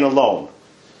brain alone.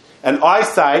 And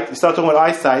eyesight, you start talking about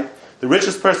eyesight, the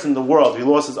richest person in the world, if he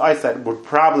lost his eyesight, would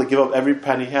probably give up every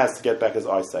penny he has to get back his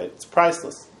eyesight. It's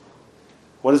priceless.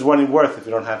 What is running worth if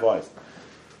you don't have eyes?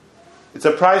 It's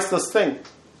a priceless thing.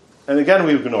 And again,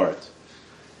 we ignore it.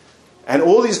 And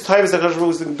all these types that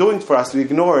HaKadosh is doing for us, we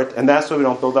ignore it, and that's why we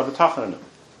don't build up a tachon in them.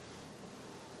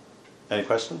 Any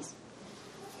questions?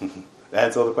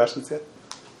 Answer all the questions yet?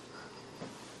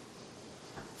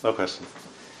 No questions.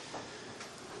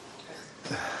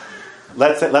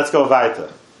 Let's go weiter.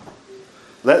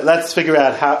 Let's figure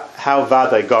out how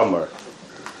vadai gomer.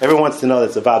 Everyone wants to know that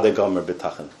it's a vadai gomer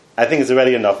b'tachon. I think it's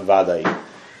already enough vadai.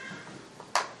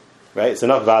 Right? It's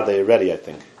enough vadai already, I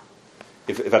think.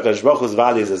 If HaKadosh Baruch Hu's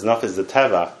vadai is as enough as the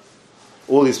teva,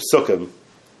 all these psukim,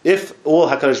 if all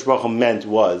HaKadosh Baruch Hu meant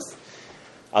was,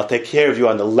 I'll take care of you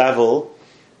on the level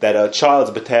that a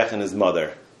child's betech in his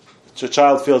mother. A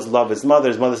child feels love his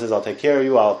mother says, I'll take care of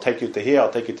you, I'll take you to here,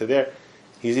 I'll take you to there.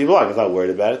 He's not worried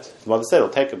about it. His mother said, I'll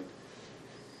take him.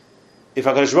 If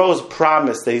HaKadosh Baruch Hu's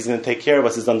promise that he's going to take care of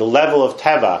us is on the level of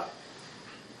teva,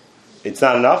 it's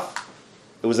not enough.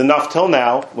 It was enough till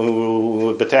now, when we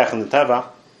were betech in the teva,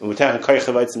 when we were betech in koyche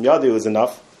v'etzim yadi, it was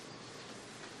enough.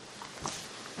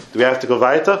 Do we have to go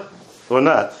weiter, or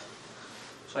not?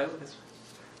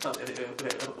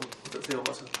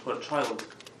 What a child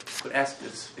would ask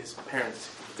his parents,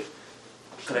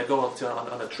 could I go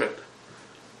on a trip?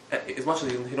 As much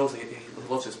as he knows he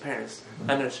loves his parents,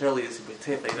 not necessarily is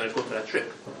he going to go to that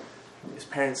trip. His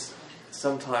parents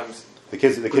sometimes... The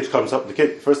kid comes up,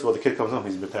 first of all, the kid comes up,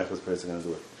 he's betech, his parents are going to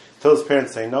do it. Till his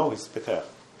parents say no, he's betech.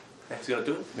 He's going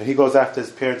to do it? And he goes after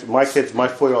his parents. My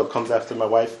 4-year-old comes after my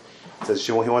wife, says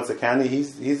he wants a candy,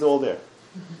 he's all there.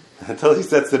 Until he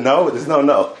says the no, there's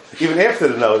no. Even after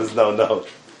the no, there's no.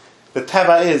 The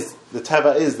teva is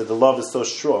that the love is so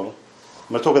strong. I'm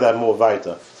going to talk about that more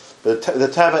weiter. But the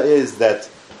teva is that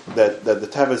the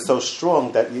teva is so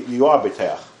strong that you are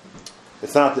beteach.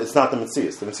 It's not the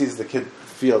metzias. The metzias, the kid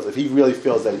feels, if he really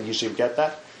feels that he should get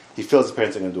that, he feels his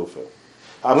parents are going to do it for him.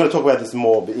 I'm going to talk about this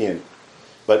more, Ian.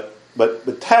 But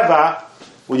the teva,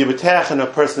 when you beteach in a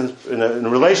person in a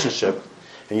relationship,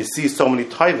 and you see so many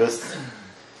tevas,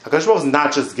 HaKadosh Baruch is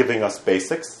not just giving us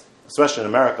basics, especially in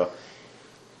America.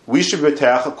 We should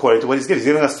beteach according to what He's giving. He's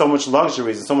giving us so much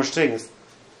luxuries and so much things.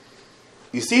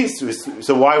 You see,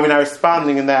 so why are we not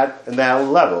responding in that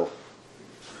level?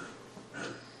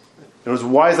 In other words,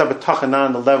 why is our betachon not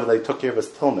on the level that He took care of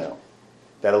us till now?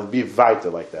 That'll be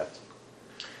vital like that.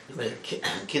 But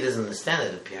a kid doesn't understand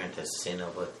that a parent has to say no,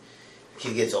 but a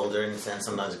kid gets older and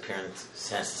sometimes a parent has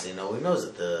to say no. He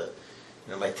knows that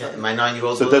my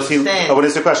 9-year-old So will does he? understand. What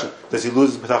is the question? Does he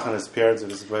lose his bitachon in his parents? Or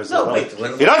does he No, wait.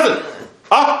 he doesn't.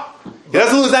 He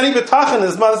doesn't lose any bitachon in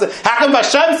his mother. How come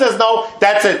Hashem says no?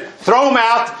 That's it. Throw him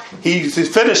out. He's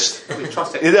finished.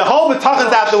 The whole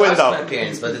bitachon's out the window. My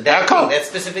parents, but that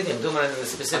specific thing. I'm doing the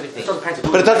specific thing.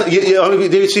 But it doesn't. You only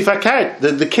if I can't.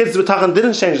 The kids' bitachon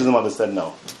didn't change. The mother said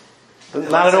no.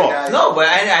 Not at all. No, but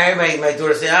I heard my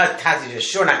daughter say, Tati, you're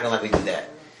sure not going to let me do that.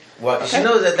 Well, okay. She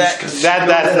knows that's not.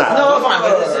 No, fine.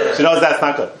 But she knows that's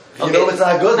not good. Okay. You know it's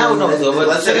not good. No,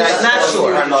 but she's not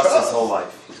sure. Parnas his whole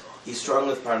life. He's strong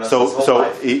with Parnas his whole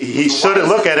life. He shouldn't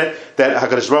look at it that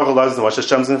HaKadosh Baruch Hu loves him. What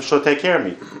Hashem's going to take care of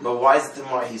me. But why is it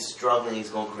tomorrow he's struggling?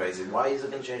 He's going crazy. Why is it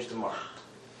going to change tomorrow?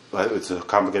 Well, it's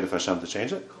complicated for Hashem to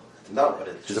change it. No, but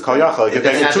it's She's a kol yachal. You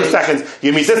can take in 2 seconds.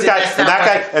 Give me this guy and that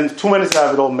guy, and 2 minutes to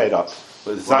have it all made up.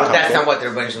 But it's not that's not what the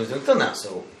Rebbeinu was doing till now.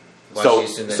 So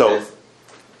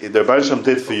the Rebbeinu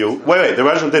did for you. Wait. The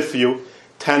Rebbeinu did for you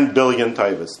 10 billion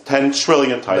taivas, 10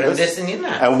 trillion taivas,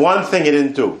 and one thing he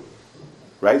didn't do.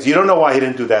 Right? So you don't know why he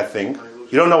didn't do that thing.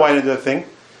 You don't know why he didn't do that thing.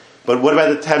 But what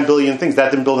about the 10 billion things? That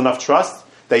didn't build enough trust.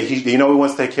 That he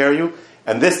wants to take care of you.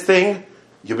 And this thing,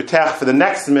 you betach for the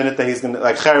next minute that he's going to,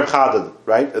 like Cherev Chadad,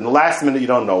 right? In the last minute, you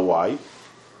don't know why.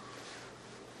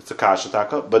 It's a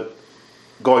kashataka. But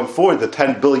going forward, the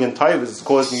 10 billion taivas is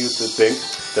causing you to think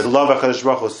that the love of HaKadosh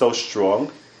Baruch Hu is so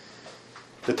strong.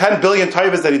 The 10 billion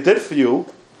taivas that he did for you,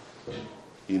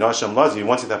 you know Hashem loves you. He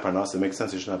wants you to have parnasa. It makes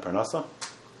sense you should have parnasa.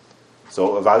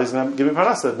 So Avadi's going to give me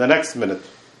parnasa. The next minute,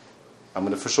 I'm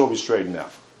going to for sure be straightened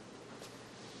out.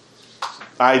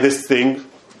 This thing,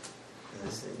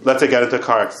 let's say get into a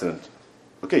car accident.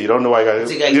 Okay, you don't know why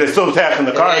you're still attacking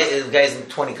the car. The guy's in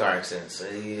 20 car accidents.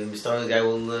 The guy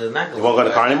will not go. You won't go in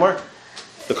the car anymore?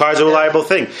 The car is a reliable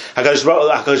thing.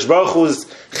 HaKadosh Baruch Hu's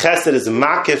chesed is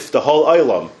makif the whole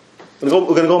olam. We're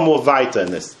going to go more weiter in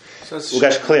this. We'll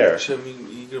get clear. We're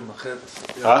going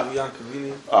to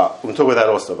talk about that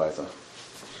also weiter.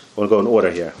 We're going to go in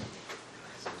order here.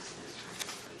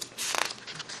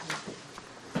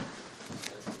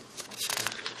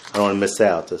 I don't want to miss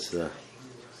out. So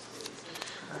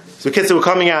kids, we're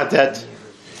coming out that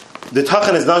the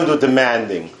tachan is nothing to do with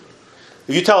demanding.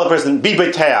 If you tell a person, be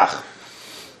beteach,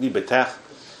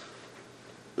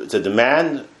 it's a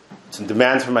demand. It's a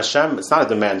demand from Hashem. It's not a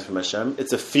demand from Hashem.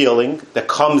 It's a feeling that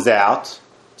comes out.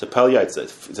 It's a pelya. It's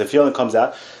a feeling that comes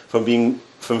out from being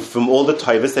from all the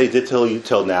taivas that he did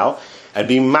till now, and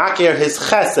being makir his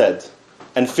chesed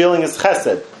and feeling his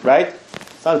chesed. Right?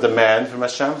 It's not a demand from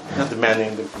Hashem. It's not demanding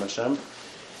anything from Hashem.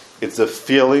 It's a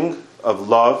feeling of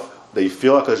love that you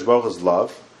feel like HaKadosh Baruch Hu's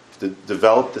love. To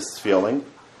develop this feeling,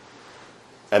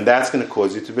 and that's going to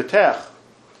cause you to betech.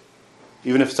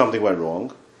 Even if something went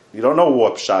wrong, you don't know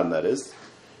what pshat that is,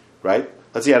 right?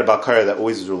 Let's say you had a Balkara that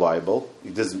always is reliable,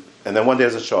 and then one day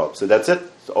doesn't show up. So that's it.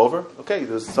 It's over. Okay,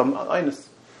 there's some aynus.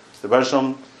 The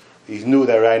Rebbeinu, he knew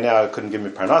that right now I couldn't give me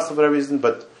parnasa for whatever reason,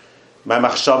 but my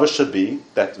machshava should be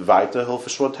that Vaita, he'll for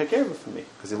sure take care of it for me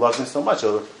because he loves me so much.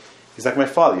 He's like my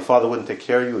father. Your father wouldn't take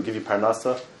care of you, would give you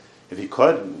parnasa if he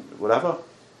could, whatever,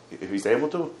 if he's able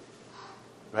to,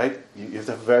 right? You have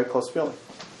to have a very close feeling.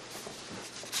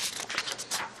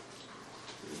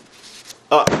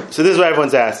 So this is what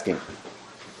everyone's asking.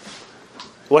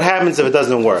 What happens if it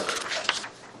doesn't work?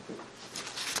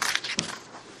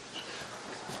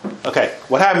 Okay,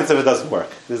 what happens if it doesn't work?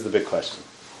 This is the big question.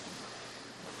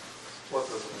 What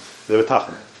doesn't work? The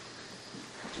betachon.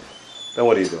 Then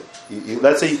what do?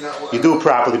 Let's say you do it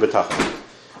properly, betachon.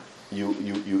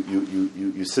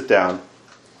 You sit down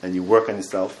and you work on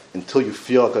yourself until you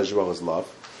feel like HaKadosh Baruch Hu's love,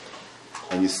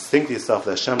 and you think to yourself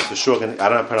that Hashem is for sure going to, I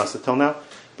don't have pronounced it till now,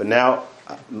 but now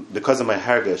because of my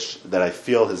hergish that I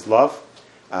feel His love,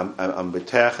 I'm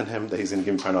betech in Him that He's going to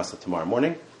give me parnasa tomorrow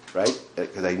morning, right?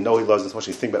 Because I know He loves us much.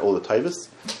 You think about all the taivas,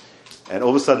 and all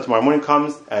of a sudden tomorrow morning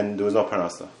comes and there was no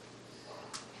parnasa.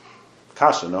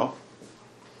 Kasha, no?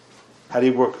 How do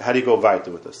you work? How do you go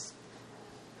weiter with this?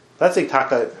 Let's say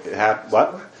taka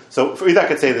what? So for either I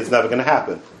could say that it's never going to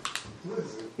happen.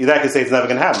 Either I could say it's never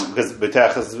going to happen because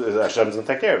betech Hashem's going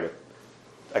to take care of it.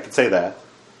 I could say that.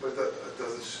 But that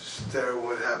doesn't share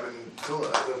what happened till the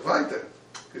Vaita.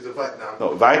 Because the Vaita now. No,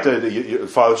 Vaita, your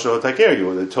father should take care of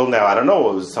you. Until now, I don't know,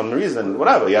 it was some reason,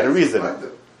 whatever. He had a reason.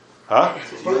 Huh?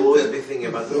 You'll always be thinking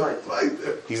about the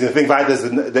Vaita. He's going to think Vaita's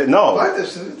no. Vaita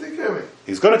shouldn't take care of me.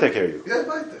 He's going to take care of you. Yeah,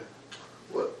 Vaita.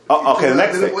 What? Oh, okay, the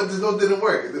next thing. What didn't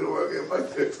work? It didn't work. Yeah,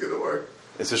 Vaita, it's going to work.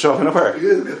 It's for sure going to work. It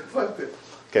is going to Vaita.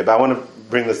 Okay, but I want to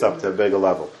bring this up to a bigger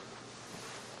level.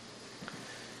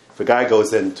 If a guy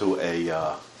goes into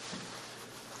a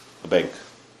bank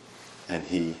and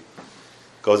he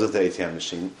goes to the ATM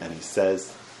machine and he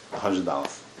says $100.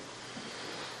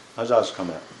 $100 come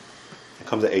out. It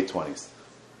comes at 820s.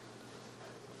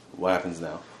 What happens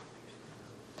now?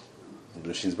 The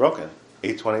machine's broken.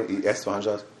 820. He asks for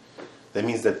 $100. That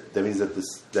means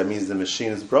the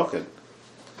machine is broken.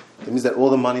 That means that all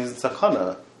the money is in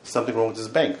sakana. There's something wrong with this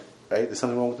bank, right? There's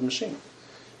something wrong with the machine.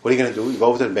 What are you going to do? You go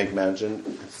over to the bank manager.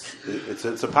 And it's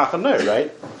a pachaner,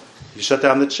 right? You shut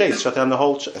down the chase, shut down the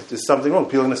whole. There's something wrong.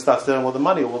 People are going to start stealing all the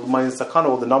money in sakana,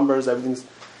 all the numbers, everything's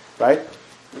right.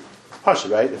 Pasha,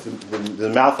 right? If there's a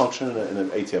malfunction in an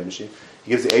ATM machine,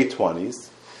 he gives you 820s.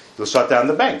 He'll shut down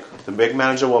the bank. The bank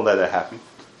manager won't let that happen.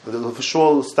 They'll for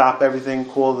sure stop everything.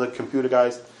 Call the computer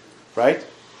guys, right?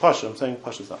 Pasha, I'm saying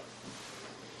Pasha's up.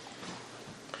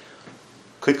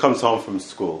 Kid comes home from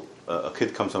school. A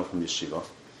kid comes home from yeshiva,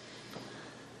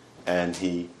 and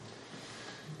he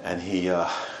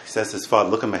says to his father,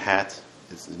 "Look at my hat.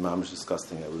 His mom is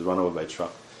disgusting. It was run over by a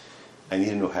truck. I need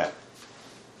a new hat.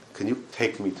 Can you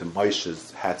take me to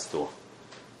Moshe's hat store?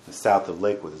 In the south of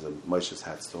Lakewood, there's a Moshe's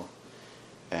hat store,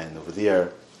 and over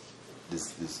there,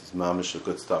 this mamish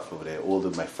good stuff over there. All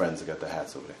of my friends have got their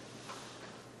hats over there."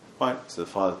 Fine. So the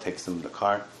father takes him in the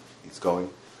car. He's going.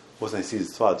 All of a sudden, he sees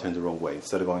his father turn the wrong way.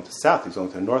 Instead of going to south, he's going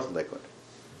to the north of Lakewood.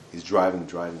 He's driving.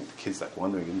 The kid's like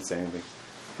wondering. He didn't say anything.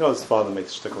 You know, his father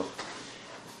makes a shtickle.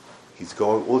 He's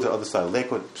going all to the other side of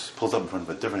Lakewood. Pulls up in front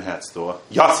of a different hat store.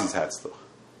 Yossi's hat store.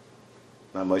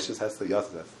 Not Moshe's hat store.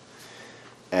 Yossi's hat store.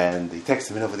 And he takes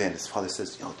him in over there, and his father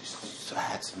says, "These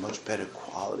hats are much better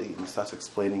quality." And he starts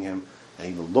explaining him, and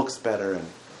he even looks better. And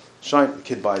shine. The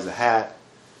kid buys a hat.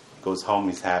 He goes home.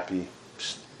 He's happy.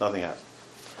 Nothing happened.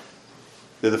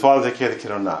 Did the father take care of the kid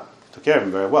or not? Took care of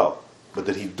him very well. But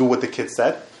did he do what the kid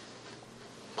said?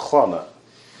 Chana.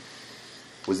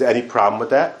 Was there any problem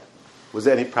with that? There's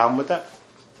no problem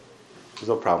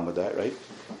with that, right?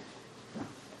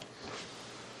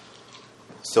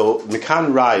 So,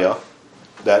 Mikan Raya,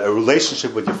 that a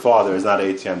relationship with your father is not an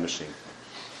ATM machine.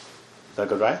 Is that a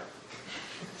good raya?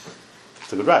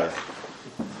 It's a good raya.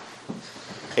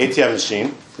 ATM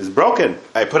machine is broken.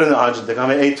 I put in 100, they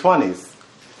come in 820s.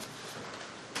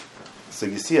 So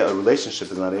you see, a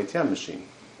relationship is not an ATM machine.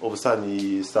 All of a sudden,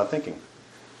 you start thinking,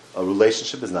 a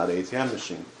relationship is not an ATM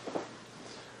machine.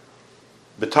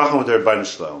 Bitochon with the Rebbeinu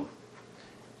Shalom,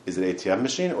 is it an ATM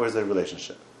machine or is it a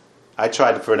relationship? I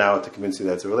tried for an hour to convince you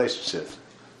that it's a relationship.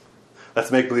 Let's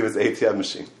make believe it's an ATM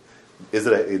machine. Does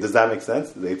that make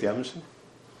sense? The ATM machine?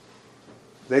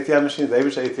 The ATM machine, the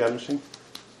Avish ATM machine?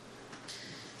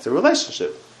 It's a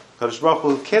relationship. Kadosh Baruch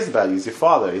Hu cares about you. He's your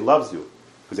father. He loves you.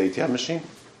 Who's an ATM machine?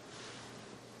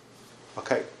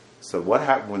 Okay, so what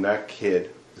happened when that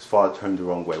kid, his father turned the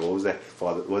wrong way? What was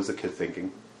the kid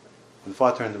thinking? When the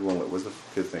father turned the wrong way, what was the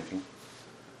kid thinking?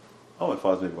 Oh, my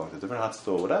father's maybe going to a different hot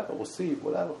store, whatever. We'll see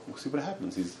what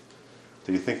happens.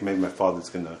 Do you think maybe my father's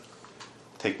going to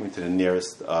take me to the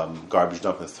nearest garbage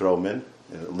dump and throw him in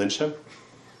and lynch him?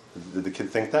 Did the kid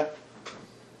think that?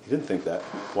 He didn't think that.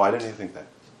 Why didn't he think that?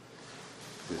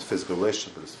 His physical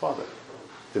relationship with his father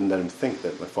didn't let him think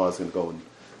that my father's going to go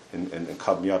and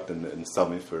cut me up and sell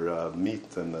me for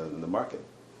meat in the market,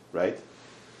 right?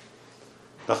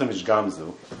 Nachemish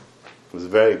Gamzu was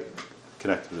very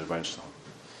connected with the Rebbeinu Shalom.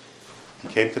 He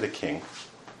came to the king,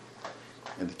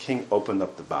 and the king opened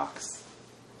up the box.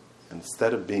 And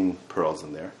instead of being pearls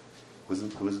in there, there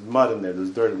was mud in there, there was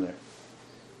dirt in there.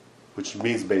 Which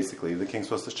means basically the king's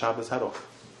supposed to chop his head off.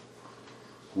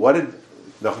 What did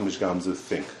Nachemish Gamzu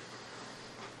think?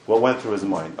 What went through his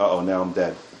mind? Uh-oh, now I'm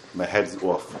dead. My head's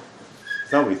off.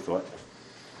 That's not what he thought.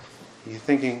 He's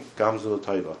thinking, Gamzu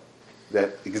Taiva.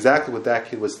 That exactly what that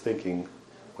kid was thinking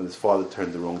when his father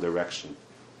turned the wrong direction.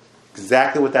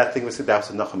 Exactly what that thing was. That's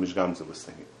what Nachemish Gamzu was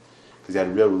thinking. Because he had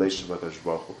a real relationship with Kadosh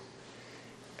Baruch Hu.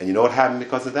 And you know what happened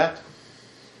because of that?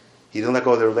 He didn't let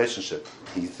go of the relationship.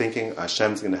 He's thinking,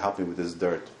 Hashem's going to help me with this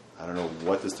dirt. I don't know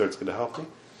what this dirt's going to help me.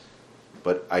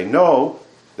 But I know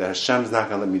that Hashem's not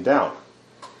going to let me down.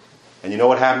 And you know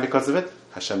what happened because of it?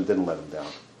 Hashem didn't let him down.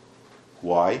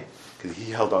 Why? Because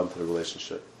he held on to the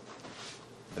relationship.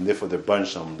 And therefore the Rebbeinu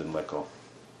Shalom didn't let go.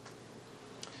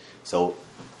 So,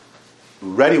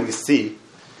 already we see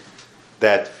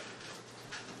that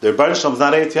the Rebbeinu Shalom is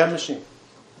not an ATM machine.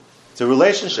 It's a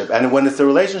relationship. And when it's a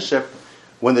relationship,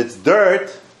 when it's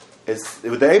dirt, with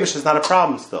the Eibush, it's not a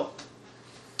problem still.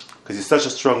 Because he's such a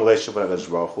strong relationship with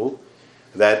Hakadosh Baruch Hu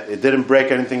that it didn't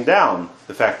break anything down.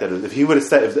 The fact that if he would have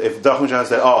said, if Nachemish Gamzu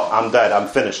said, "Oh, I'm dead, I'm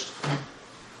finished,"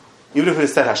 even if he would have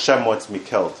said, "Hashem wants me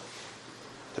killed,"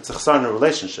 it's a chasar in a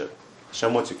relationship.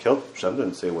 Hashem wants you killed. Hashem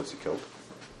didn't say wants you killed.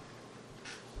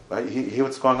 right? He hear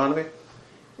what's going on to me.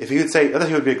 If he would say, I thought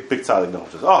he would be a big tzaddik. No,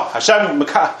 just, Hashem,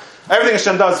 everything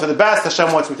Hashem does is for the best.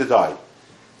 Hashem wants me to die.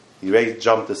 He really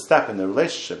jumped a step in the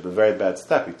relationship, a very bad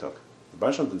step he took. The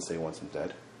Baruch Shem didn't say he wants him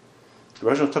dead. The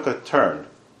Baruch Shem took a turn.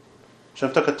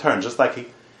 Hashem took a turn, just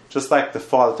like the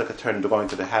father took a turn going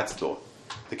to the hat store.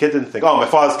 The kid didn't think, my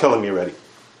father's killing me already.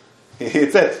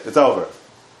 It's it. It's over.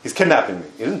 He's kidnapping me.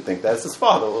 He didn't think that. It's his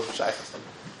father.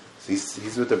 So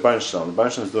he's with the Baruch Shem. The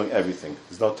Baruch Shem is doing everything.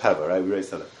 There's no teva, right? We already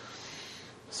said that.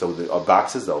 So our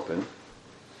box is open.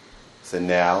 So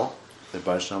now the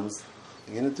Baruch Shem's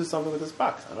going to do something with this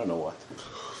box. I don't know what.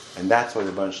 And that's why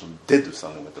the Baruch Shem did do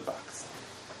something with the box.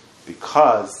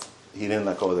 Because he didn't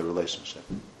let go of the relationship.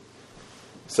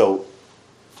 So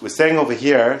we're saying over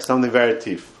here something very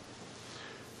deep.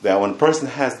 That when a person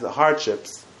has the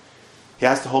hardships, he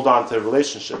has to hold on to the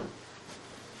relationship.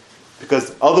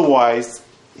 Because otherwise,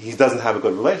 he doesn't have a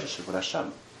good relationship with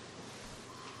Hashem.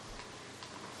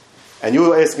 And you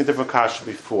were asking a different question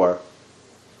before,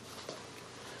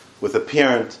 with a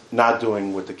parent not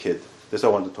doing with the kid. This is what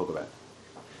I wanted to talk about.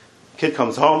 Kid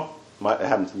comes home. It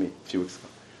happened to me a few weeks ago.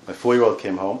 My 4-year-old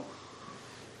came home,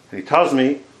 and he tells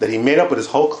me that he made up with his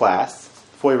whole class,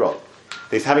 4-year-old,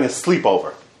 that he's having a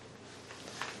sleepover.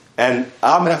 And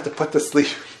I'm going to have to put to sleep.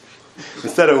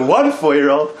 Instead of one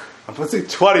 4-year-old, I'm putting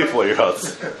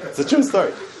 24-year-olds. It's a true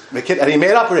story. The kid, and he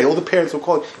made up already. All the parents were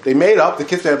calling. They made up. The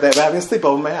kids, they were having a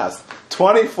sleepover in my house.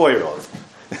 24-year-olds.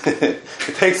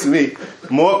 It takes me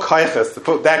more kaiches to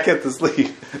put that kid to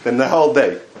sleep than the whole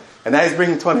day. And now he's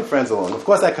bringing 20 friends along. Of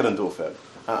course, I couldn't do it for him.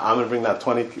 I'm going to bring that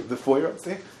 20, the 4-year-olds.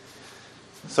 See?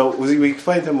 So we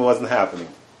explained to him it wasn't happening.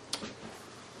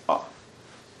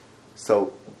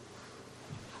 So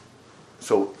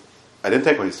I didn't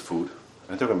take away his food. I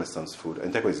didn't take away my son's food. I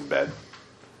didn't take away his bed.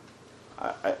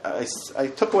 I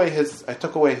took away his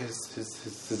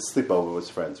sleepover with his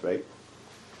friends, right?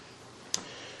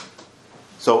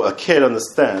 So a kid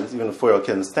understands, even a 4-year-old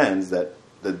kid understands that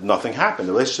nothing happened.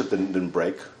 The relationship didn't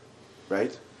break,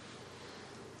 right?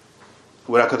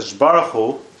 With HaKadosh Baruch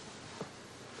Hu,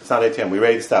 it's not ATM. We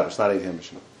already established, it's not ATM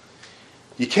machine.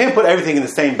 You can't put everything in the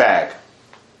same bag.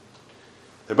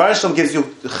 The Baruch Shem gives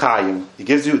you Chaim. He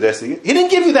gives you this. He didn't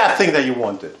give you that thing that you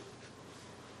wanted.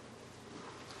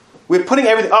 We're putting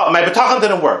everything. My Bitochon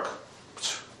didn't work.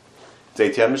 It's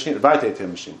ATM machine. It's not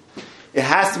ATM machine. It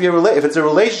has to be if it's a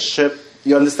relationship,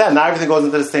 you understand. Not everything goes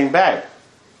into the same bag.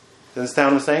 You understand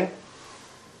what I'm saying?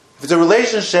 If it's a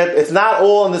relationship, it's not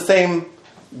all in the same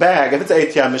bag. If it's an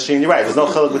ATM machine, you're right. There's no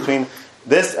chiluk between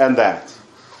this and that.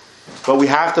 But we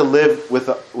have to live with.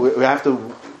 We have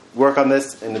to work on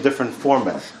this in a different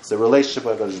format. It's a relationship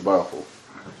with HaKadosh Baruch Hu.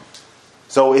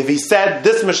 So if he said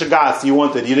this mishagas you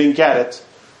wanted, you didn't get it.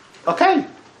 Okay,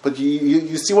 but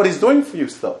you see what he's doing for you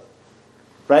still,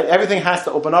 right? Everything has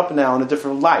to open up now in a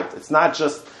different light. It's not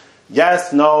just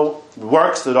yes, no, it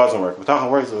works, it doesn't work. We're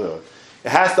talking works, it doesn't work. It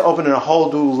has to open in a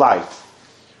whole new light.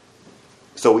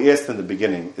 So we asked in the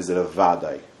beginning, is it a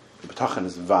vaday? The Bitochon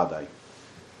is vaday.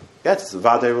 Yes, it's a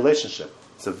vaday relationship.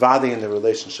 It's a vaday in the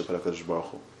relationship with HaKadosh Baruch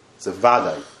Hu. It's a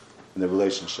vaday in the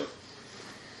relationship.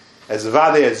 As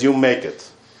vaday as you make it.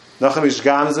 Nachem ish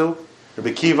gamzu,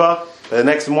 Rabbi Kiva. The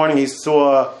next morning he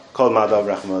saw Kol Madav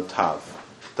Rachman Tav.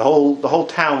 The whole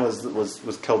town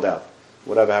was killed out.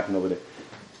 Whatever happened over there.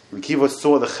 Rabbi Kiva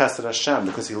saw the Chesed Hashem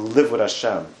because he lived with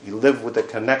Hashem. He lived with the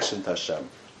connection to Hashem.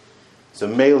 So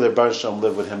Meil the Baruch Shem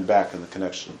lived with him back in the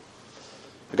connection.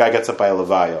 The guy gets up by a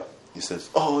Levaya. He says,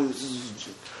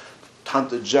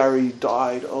 Tante Jerry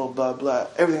died, blah blah.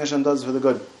 Everything Hashem does is for the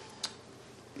good.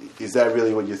 Is that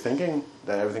really what you're thinking?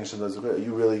 That everything Hashem does is for the good? Are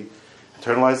you really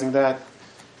internalizing that?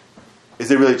 Is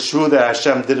it really true that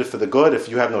Hashem did it for the good? If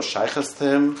you have no shaychus to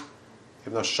Him, you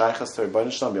have no shaychus to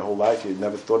Rebbeinu Shalom your whole life, you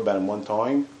never thought about Him one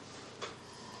time.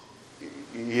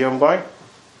 You hear where I'm going?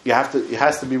 It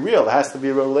has to be real. It has to be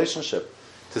a real relationship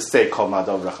to say Kol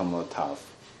Madav Racham Tav.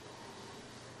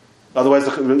 Otherwise,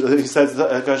 he says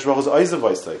Hakadosh Baruch Hu is Oizav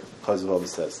Oisai.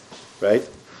 Says, right?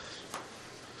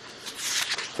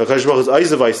 Hakadosh Baruch Hu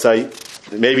is Oizav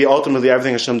Oisai. Maybe ultimately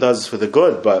everything Hashem does is for the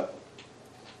good, but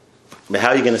how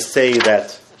are you going to say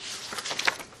that?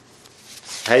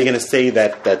 How are you going to say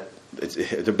that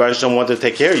the Baruch Hashem wanted to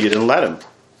take care of you? You didn't let him.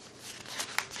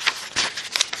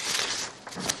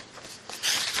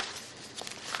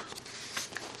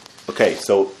 Okay,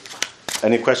 so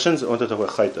any questions? I want to talk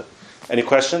about Chayta. Any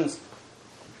questions?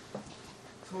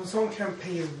 So when someone can't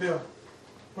pay his bill,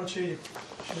 what should he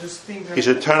just think that... He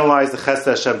should internalize the chesed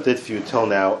Hashem did for you till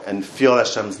now and feel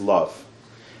Hashem's love.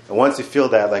 And once you feel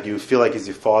that, like you feel like he's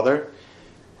your father,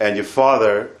 and your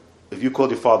father, if you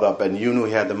called your father up and you knew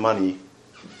he had the money,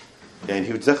 and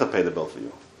he would pay the bill for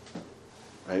you.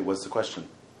 Right? What's the question?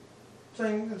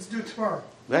 Saying it's due tomorrow.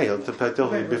 Yeah, your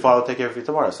father will take care of you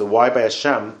tomorrow. So why by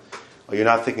Hashem are you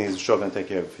not thinking He's sure going to take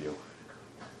care of you?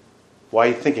 Why are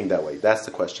you thinking that way? That's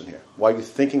the question here. Why are you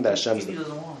thinking that Hashem's... Maybe he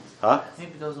doesn't want. Huh?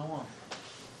 Maybe he doesn't want.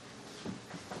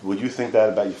 Would you think that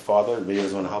about your father? Maybe he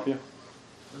doesn't want to help you?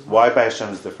 Why by Hashem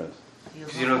is different?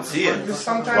 Because you don't see it. Because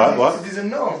sometimes What? he doesn't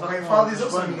know. My father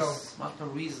doesn't know. Not the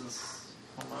reasons.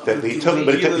 That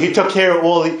he took care of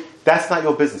all the... That's not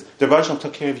your business. The Rebbe Shalom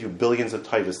took care of you billions of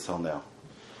taivas till now.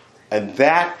 And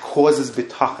that causes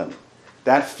bitachon.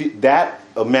 That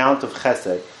amount of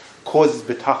chesed causes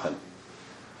bitachon.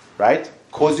 Right?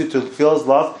 Causes you to feel His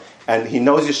love, and He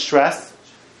knows your stress,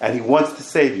 and He wants to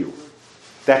save you.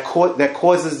 That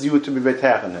causes you to be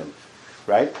betach on Him.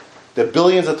 Right? The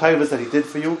billions of taivas that He did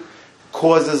for you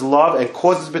causes love and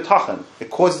causes bitachon.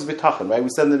 It causes bitachon, right? We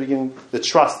said in the beginning, the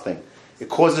trust thing. It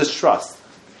causes trust.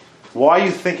 Why are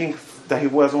you thinking that He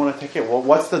doesn't want to take care? Well,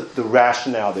 what's the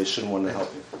rationale they shouldn't want to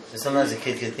help you? Sometimes a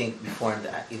kid could think before,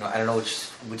 I don't know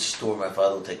which store my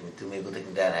father will take me to. Maybe he'll take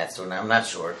me to that store, and I'm not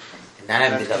sure. And I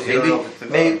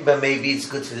haven't but maybe it's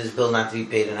good for this bill not to be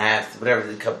paid in half, whatever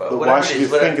the cup. But why should you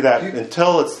think that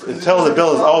until the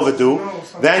bill is overdue,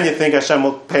 then you think Hashem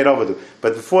will pay it overdue?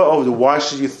 But before overdue, why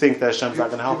should you think that Hashem's not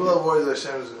going to help you? People are worried that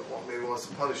Hashem maybe wants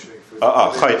to punish me for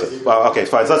chayta. Well, okay,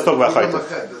 fine. So let's talk about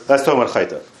chayta. Let's talk about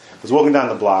chayta. I was walking down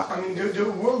the block. I mean, the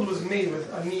world was made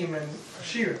with Aniyim and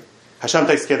Ashir. Hashem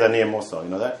takes care of the Aniyim also, you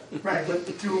know that? Right, but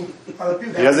through other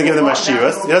people. He doesn't give them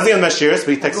Ashiras. He doesn't give them Ashiras,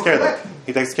 but He takes care of them.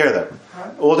 He takes care of them.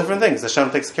 All different things.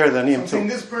 Hashem takes care of the Aniyim too.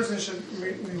 This person should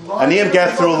rely. Aniyim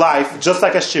get through life just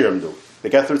like Ashirim do. They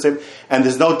get through the same, and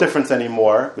there's no difference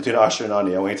anymore between Asher and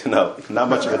Ani. I want you to know, not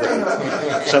much of a difference.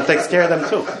 Hashem takes care of them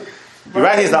too. You're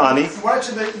right. He's the Ani. Why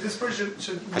should this person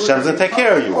should? Hashem's going to take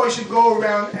care of you. Or he should go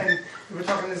around and we're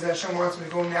talking this that Hashem wants me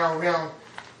to go now around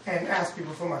and ask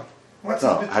people for money.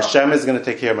 No, Hashem is going to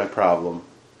take care of my problem.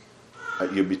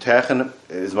 You be taken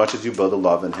as much as you build a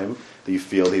love in Him that you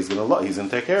feel He's going to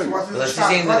take care of you. What's the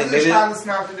Shabbos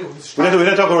now to do? We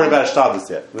didn't talk about Shabbos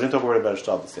yet.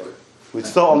 We're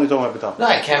still only talking about Bitochon. No,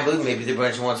 I can't believe maybe the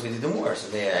branch wants me to do more.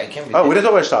 So I can't believe. Oh, we didn't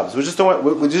talk about Shabbos. We're just talking.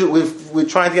 We're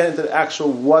trying to get into the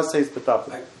actual what says Bitochon.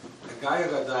 A guy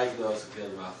who got diagnosed with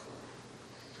Koneh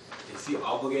Bitochon, is he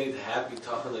obligated to have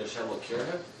Bitochon that Hashem will cure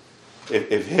him?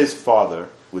 If his father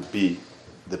would be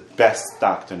the best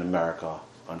doctor in America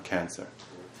on cancer,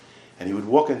 and he would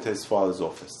walk into his father's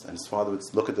office, and his father would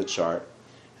look at the chart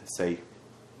and say,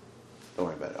 "Don't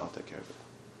worry about it. I'll take care of it."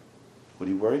 Would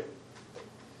he worry?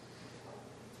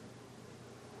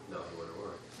 No, he wouldn't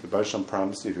worry. The Baruch Shem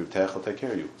promised you, if you take, he'll take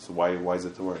care of you. So why is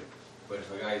it to worry? But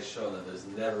if a guy is shown that there's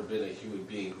never been a human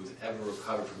being who's ever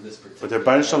recovered from this particular... But the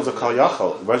Baruch Shem's a Kal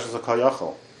Yachol. The Baruch Shem's a Kal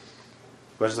Yachol.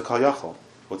 The Baruch Shem's a Kal Yachol.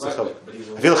 What's the Chal?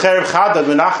 I feel Cherev Chadad,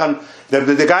 Menachem,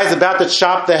 the guy's about to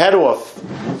chop the head off.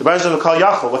 The Baruch Shem's a Kal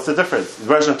Yachol. What's the difference? The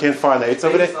Baruch Shem can't find the Eitz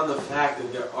over there? Based on the fact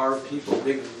that there are people,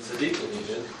 big tzaddikim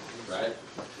even, right?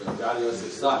 When God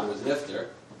Yosef's son was Nifter,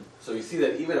 so you see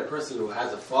that even a person who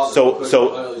has a father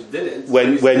who didn't,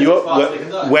 when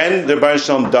the Baruch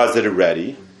Shem does it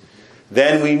already,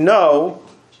 then we know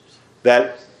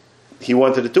that he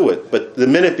wanted to do it. But the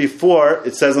minute before,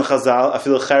 it says in Chazal,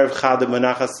 "Afil cherev chadad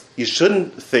menachas." You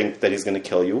shouldn't think that he's going to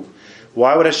kill you.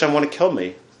 Why would Hashem want to kill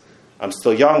me? I'm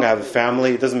still young. I have a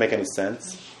family. It doesn't make any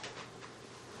sense.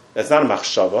 That's not a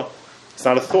machshava. It's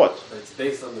not a thought. But it's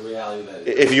based on the reality that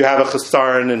if you have a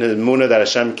chesaron and a munah that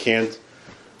Hashem can't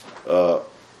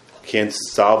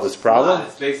solve this problem,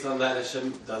 it's based on that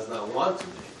Hashem does not want to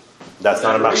be. That's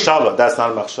not a machshava. That's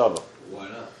not a machshava. Why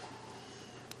not?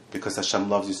 Because Hashem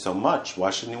loves you so much. Why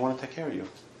shouldn't He want to take care of you?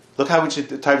 Look how much He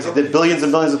did billions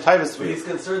and billions of tithes for you. He's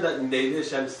concerned that maybe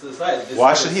Hashem's decided.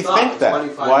 Why should he think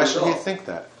that? Why should he think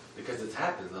that? Because it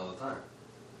happens all the time.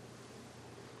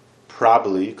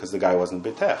 Probably because the guy wasn't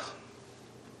B'tech.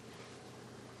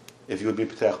 If you would be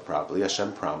B'tech properly,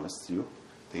 Hashem promised you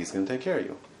that He's going to take care of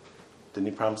you. Didn't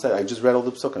He promise that? I just read all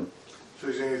the psukim. So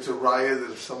you're saying it's a raya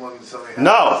that if somebody has somebody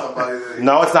No,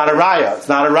 it's not a raya. It's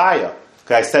not a raya.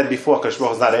 Okay, I said before, Kosh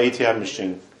Baruch is not an ATM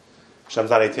machine.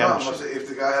 Hashem's not an ATM machine. If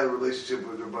the guy had a relationship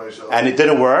with the Baruch Shalom, and it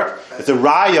didn't work, it's a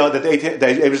raya that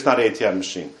it's not an ATM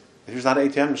machine. It's not an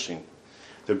ATM machine.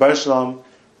 The Baruch Shalom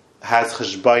has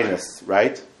cheshbainis,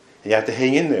 right? And you have to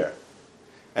hang in there.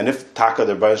 And if Taka,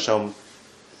 the Baruch Shalom,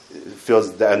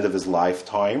 feels the end of his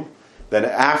lifetime, then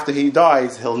after he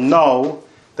dies, he'll know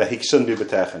that he shouldn't be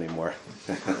B'tech anymore.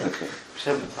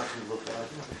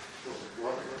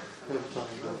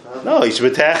 No, he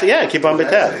should B'tech. Yeah, keep on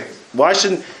B'tech. Why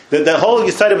shouldn't the whole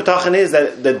Yisrael B'tachin is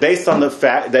that based on the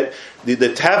fact that the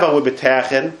Teva with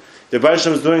B'tachin, the Baruch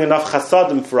Shem is doing enough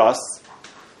chasadim for us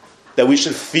that we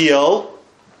should feel,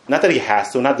 not that he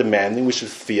has to, not demanding, we should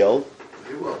feel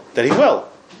that he will.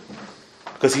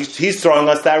 Because he's throwing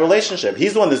us that relationship.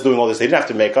 He's the one that's doing all this. He didn't have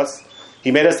to make us.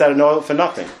 He made us out of no for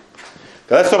nothing.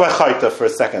 Okay, let's talk about chayta for a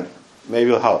second.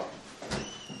 Maybe it'll help.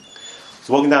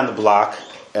 So walking down the block,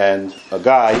 and a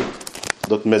guy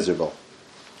looked miserable.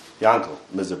 Yankel,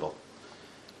 miserable.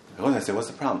 I go in there and say, what's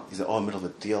the problem? He said, in the middle of a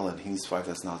deal, and he needs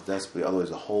 $5,000 desperately. Otherwise,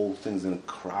 the whole thing's going to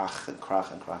krach and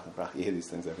krach and krach and krach. You hear these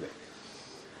things every day.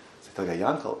 So I tell the guy,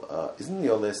 Yankel, isn't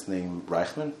your last name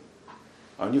Reichman?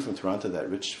 Aren't you from Toronto, that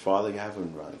rich father you have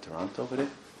in Toronto over there?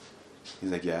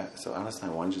 He's like, yeah. So I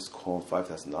understand, why don't you just call him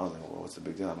 $5,000? Like, well, what's the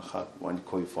big deal? Why don't you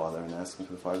call your father and ask him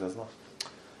for the $5,000?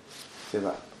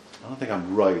 I don't think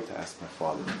I'm right to ask my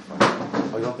father.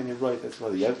 Oh, you don't think you're right? That's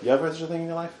what. You ever heard such a thing in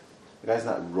your life? The guy's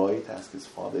not right to ask his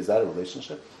father. Is that a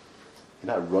relationship?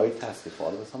 You're not right to ask your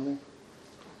father for something?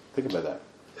 Think about that.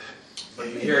 But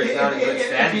you hear it's not a good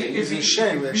standing. It's a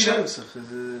shame.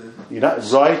 You're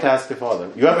not right to ask your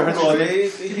father. You ever heard such a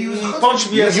thing? You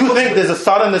think there's a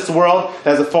son in this world,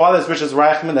 there's a father as rich as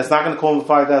Reichman, that's not going to call him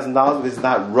 $5,000 because he's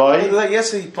not right? Like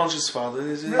yesterday, he punched his father.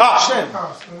 It's a shame.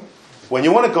 When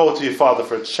you want to go to your father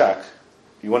for a check,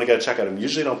 you want to get a check out of him, you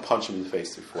usually don't punch him in the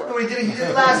face before. No, he did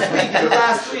it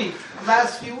last week.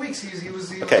 Last few weeks, he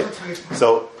was okay,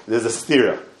 so there's a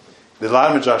stira. There's a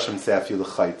lot of Midrashim say after the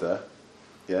chayta.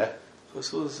 Yeah?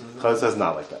 Chazal is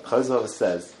not like that. Chazal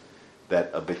says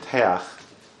that a beteach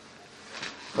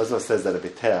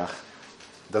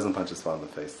doesn't punch his father in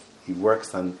the face. He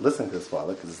works on listening to his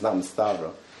father, because it's not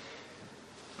mistavra,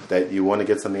 that you want to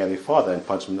get something out of your father and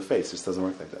punch him in the face. It just doesn't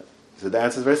work like that. So the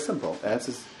answer is very simple. The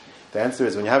answer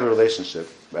is when you have a relationship,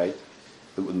 right?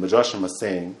 The Midrashim was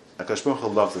saying, HaKadosh Baruch Hu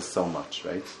loves us so much,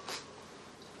 right?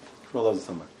 HaKadosh Baruch Hu loves us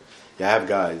so much. You have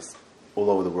guys all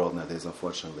over the world nowadays,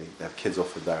 unfortunately, they have kids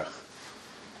off the derech.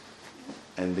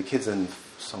 And the kid's in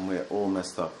somewhere all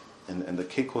messed up. And the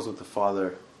kid calls with the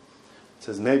father,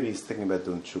 says maybe he's thinking about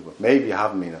doing tshuva. Maybe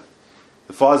Havmina.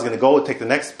 The father's going to go take the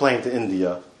next plane to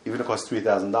India, even if it costs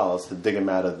 $3,000, to dig him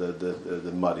out of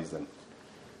the mud he's in.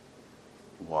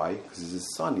 Why? Because he's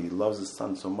his son. He loves his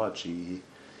son so much. Even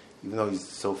though he's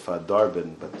so far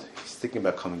Darbin, but he's thinking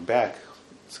about coming back.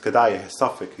 It's Kedaya,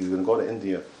 Suffolk. He's going to go to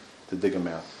India to dig him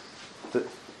out.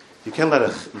 You can't let a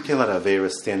Avera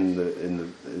stand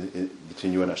in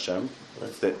between you and Hashem.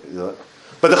 But the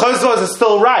Chazal is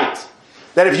still right.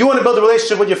 That if you want to build a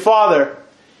relationship with your father,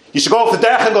 you should go off the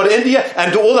derech and go to India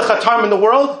and do all the chatarm in the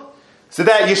world. So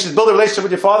that you should build a relationship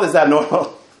with your father. Is that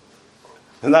normal?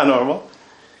 Is that normal?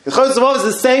 The Chazal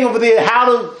is saying over there how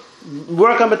to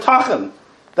work on Bitochon.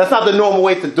 That's not the normal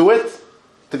way to do it.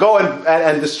 To go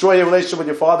and destroy your relationship with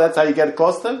your father. That's how you get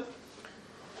close to him.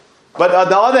 But on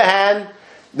the other hand,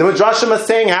 the Midrashim are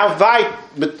saying how weit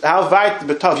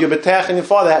your betech and your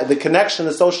father, the connection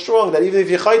is so strong that even if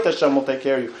you chayt, Hashem will take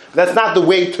care of you. But that's not the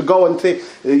way to go and think.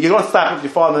 You don't stop with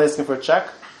your father and asking for a check,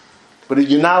 but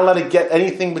you're not allowed to get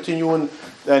anything between you and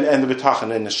the betach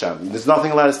and Hashem. There's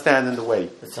nothing allowed to stand in the way.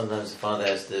 But sometimes the father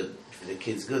has to, for the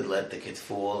kid's good, let the kid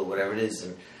fall or whatever it is,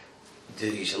 and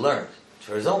you should learn.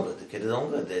 For his own good, the kid is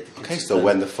own good. Okay, so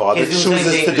when the father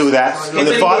chooses to do that, when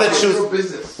the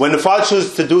father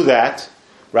chooses to do that,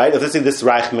 right? If let's say this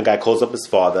Reichman guy calls up his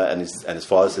father and his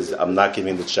father says, "I'm not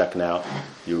giving the check now.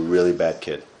 You're a really bad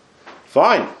kid."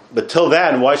 Fine, but till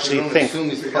then, why should he think?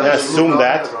 Assume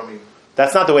that.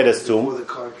 That's not the way to assume.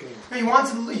 He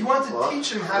wants to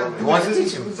teach him how to do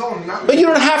his own. But you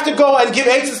don't have to go and give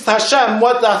answers to Hashem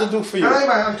what to do for you.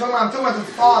 I'm talking about the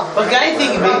father. But I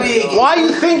think maybe. Why are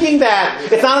you thinking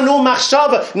that? It's not a new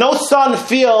machshava. No son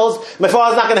feels my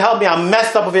father's not going to help me. I'm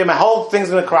messed up over here. My whole thing's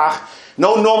going to crack.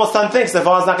 No normal son thinks the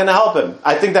father's not going to help him.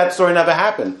 I think that story never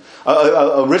happened.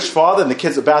 A rich father and the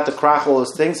kid's about to crack all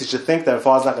those things. He should think that the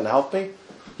father's not going to help me.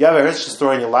 You ever heard such a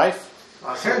story in your life?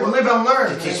 Live and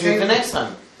learn. Teach you the next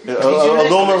time. A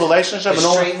normal relationship,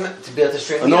 to be able to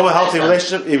straighten a normal healthy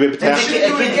relationship. The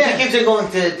kids are going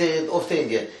off to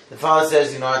India. The father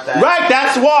says, right,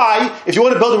 that's why, if you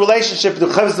want to build a relationship,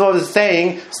 the Chavez is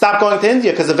saying, stop going to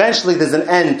India, because eventually there's an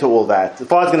end to all that. The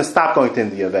father's going to stop going to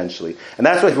India eventually. And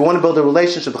that's why, if you want to build a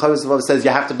relationship, the Chavez says,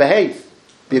 you have to behave.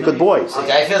 Be a good boy. So the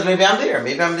guy feels, maybe I'm there.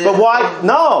 But why?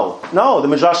 No, the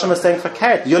Midrashim is saying,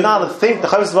 forget. You're not to think. The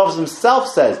Chavez himself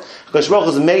says, because Baruch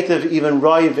is meitiv, even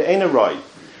roi v'eina roi.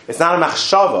 It's not a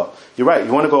machshava. You're right.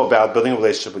 You want to go about building a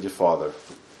relationship with your father.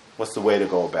 What's the way to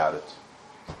go about it?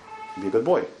 Be a good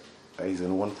boy. Right? He's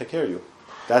going to want to take care of you.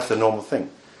 That's the normal thing.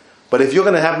 But if you're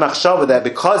going to have machshava that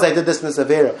because I did this in this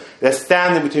avera, they're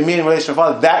standing between me and relationship with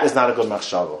father, that is not a good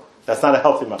machshava. That's not a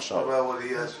healthy machshava. What about what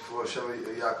he asked for?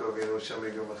 Yaakov, Hashem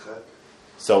Yigam Echet?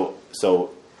 So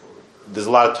there's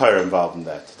a lot of Torah involved in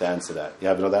that, to answer that. You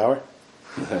have another hour?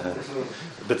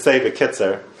 But say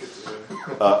b'kitzer,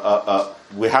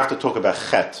 we have to talk about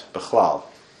chet, b'chlal.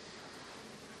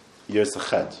 Years of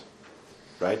chet,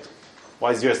 right?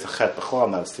 Why is years of chet b'chlal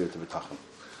not a steer to Bitochon?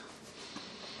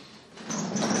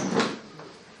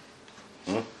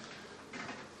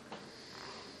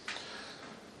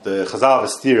 The Chazal of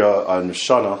Estira on Rosh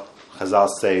Hashanah, Chazal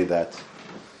say that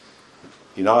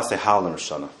you know I say hal in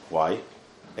Rosh Hashanah. Why?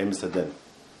 Emes Hadin.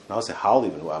 Now I say hal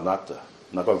even. Well, I'm not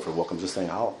going for a walk. I'm just saying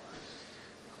hal.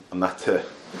 I'm not.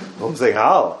 I'm saying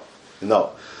hal.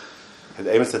 No.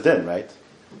 Emes Hadin, right?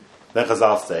 Then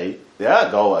Chazal say,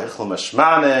 yeah, go ichel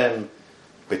mashmanim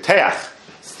beteach.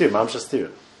 Steer, mamsha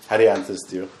steer. How do you answer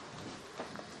steer?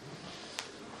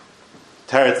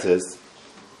 Teretz is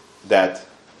that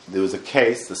there was a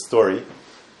case, a story,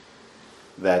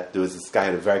 that there was this guy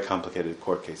who had a very complicated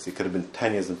court case. He could have been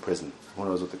 10 years in prison. Who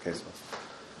knows what the case was?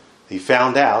 He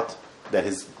found out that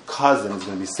his cousin is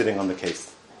going to be sitting on the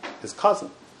case. His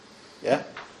cousin. Yeah?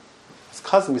 His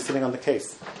cousin was sitting on the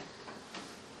case.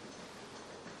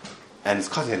 And his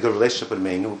cousin had a good relationship with him.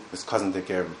 He knew his cousin took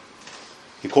care of him.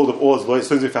 He called up all his lawyers. As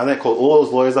soon as he found that, he called all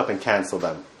his lawyers up and canceled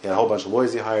them. He had a whole bunch of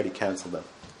lawyers he hired. He canceled them.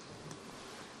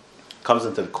 Comes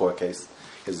into the court case.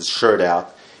 He has his shirt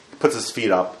out. He puts his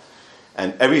feet up.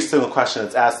 And every single question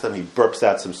that's asked him, he burps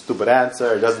out some stupid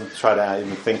answer. He doesn't try to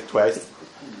even think twice.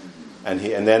 And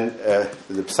then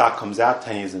the psak comes out,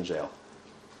 10 years in jail.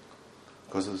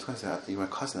 He goes to his cousin, you're my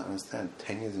cousin, I understand.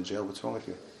 10 years in jail, what's wrong with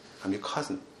you? I'm your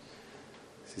cousin.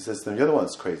 He says to them, you're the one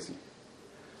that's crazy.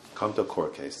 Come to a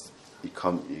court case. You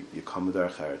come with our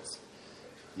cheretz.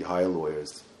 You hire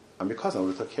lawyers. I'm your cousin, I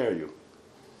would have took care of you.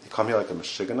 You come here like a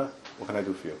meshigana, what can I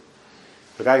do for you?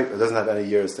 The guy who doesn't have any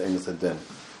years to Emes Hadin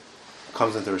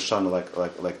comes into Rosh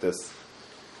Hashanah like this.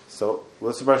 So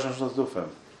what's the Rosh Hashanah supposed to do for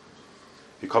him?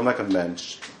 You come like a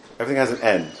mensch. Everything has an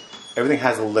end. Everything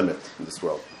has a limit in this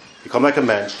world. You come like a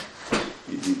mensch.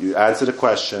 You answer the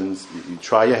questions. You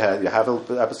try your head. You have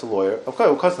an episode lawyer. Okay,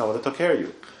 of course, I want to take care of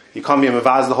you. You come here,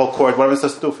 mevaz the whole court. What am I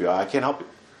supposed to do for you? I can't help you.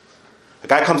 A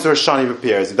guy comes to Rosh Hashanah, he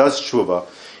prepares. He does tshuva.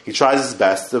 He tries his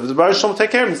best. The Baruch Shem will take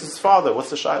care of him. He's his father.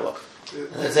 What's the shiloh?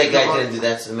 Let's say a guy didn't do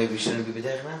that, so maybe we shouldn't be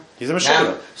B'tech now? He's a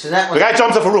Meshugana. So the guy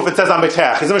jumps off a roof and says, I'm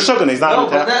B'tech. He's a Meshugana. He's not a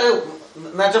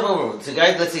B'tech. Not jumping over a roof. So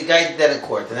let's say a guy did that in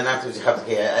court, and then afterwards you have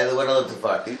to I went a little too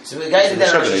far. So a guy did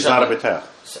that in Rosh Hashanah. He's not a B'tech.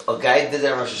 So a guy did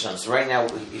that in Rosh Hashanah. So right now,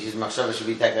 his machshava should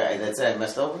be B'tech. That's it, I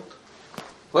messed over?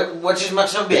 What should his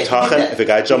machshava be? If a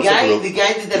guy jumps off a roof, the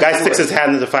guy sticks his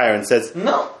hand in the fire and says,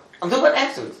 no. I'm talking about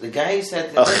afterwards. The guy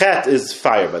said... A chet is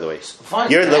fire, by the way.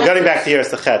 Fine. You're getting back to here,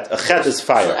 it's a chet. A chet is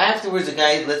fire. So afterwards, a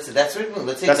guy... Let's say that's not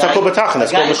called B'tachon,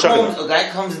 that's called Meshugana. A guy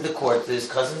comes into court, his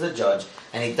cousin's a judge,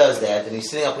 and he does that, and he's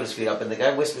sitting up with his feet up, and the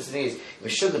guy whispers in his ears,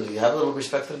 Meshugana, you have a little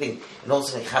respect for the thing. And all of a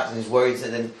sudden, he happens, and he's worried,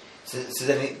 and then... So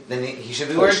then he should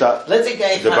be worried. Let's say a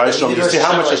guy... You see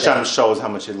how much Hashem shows, how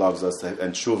much He loves us,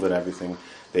 and tshuva and everything.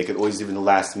 They could always, even the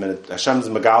last minute. Hashem's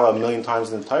Megala 1,000,000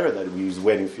 times in the Torah that He was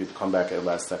waiting for you to come back at the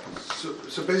last second.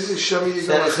 So basically, Shemi, you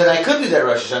go. So I could do that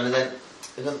Rosh Hashanah, and then.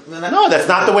 No, that's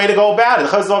not the way to go about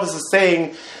it. The Chazal is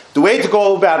saying the way to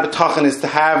go about B'tachon is to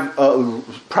have a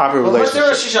proper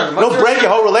relationship. Don't break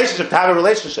your whole relationship to have a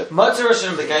relationship. Matzah Rosh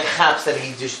Hashanah, the guy chaps that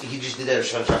he just did that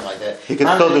Rosh Hashanah like that. He can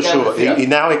still do tshuva.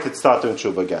 Now he could start doing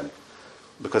tshuva again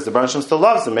because the Baruch Hashem still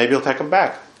loves him. Maybe he'll take him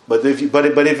back. But if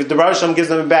the Baruch Hashem gives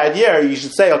them a bad year, you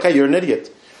should say, okay, you're an idiot.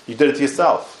 You did it to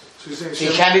yourself. So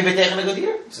you can't be B'tech in a good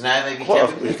year? So now maybe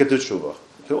you can do tshuva.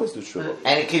 You can always do tshuva.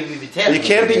 And it can be B'tech. You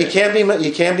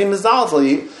can't be mezalzel.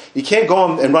 You can't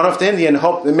go and run off to India and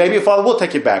hope maybe your father will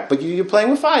take you back. But you're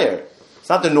playing with fire. It's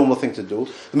not the normal thing to do.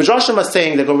 The Midrashim are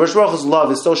saying that Rosh Baruch's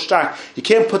love is so stark, you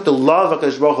can't put the love of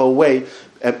Rosh Baruch away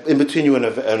in between you and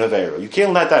Avera. You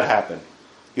can't let that happen.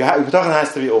 B'tachon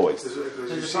has to be always.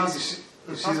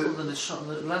 It's possible that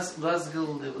the last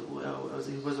guild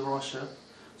he was a Russia,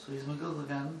 so he's Megillah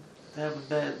again. They have a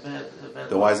bad.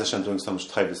 Then why is Hashem doing so much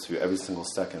taivas to you every single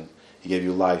second? He gave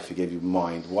you life, He gave you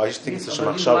mind. Why do you think it's Hashem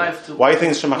Machshava? Why do you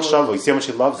think it's Hashem Machshava? You see how much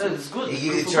He loves you. It's good.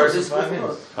 He charges 5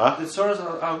 minutes. Huh? The stars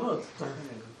are good.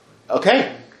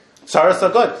 Okay, stars are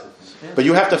good, but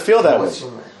you have to feel that way. So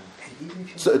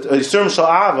Yisurim Shel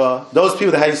Ava, those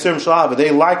people that had Yisurim Shel Ava, they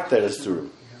liked their Yisurim.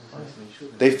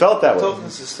 They felt that way.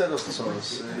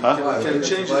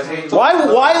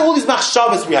 Why all these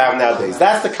machshavas we have nowadays?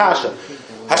 That's the kasha.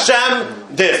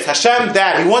 Hashem this, Hashem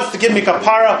that. He wants to give me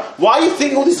kapara. Why are you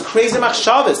thinking all these crazy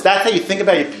machshavas? That's how you think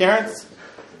about your parents?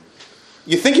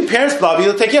 You think your parents love you.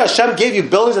 They'll take care. Hashem gave you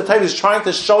billions of times. He's trying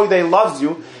to show you that He loves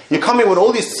you. You're coming with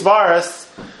all these svaras.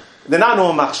 They're not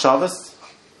normal machshavas.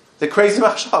 They're crazy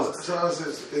machshavas. So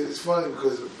honestly, it's funny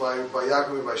because by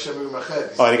Yaakov and by Shem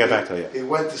Mached, I didn't get back to it yet. He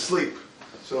went to sleep.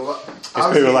 So He's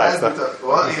pretty relaxed. He's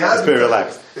pretty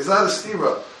relaxed. It's not a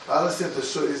stira. I understand.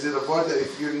 Is it a word that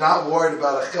if you're not worried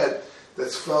about a chet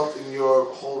that's felt in your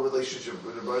whole relationship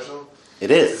with the Baruch?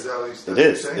 It is. It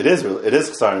is. It is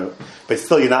chsaron, but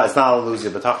still, you're not. It's not a lose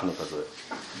your Bitochon because of it.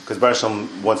 Because Baruch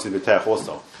wants you to betech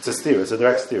also. It's a steer. It's a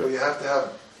direct steer. But you have to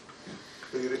have.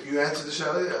 You answered the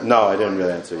shaila? No, I didn't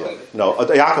really answer yet. No,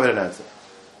 Yaakov didn't answer.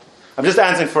 I'm just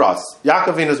answering for us.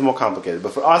 Yaakov is more complicated,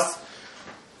 but for us,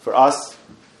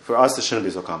 it shouldn't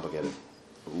be so complicated.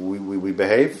 We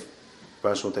behave.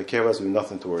 Baruch will take care of us. We have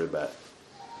nothing to worry about.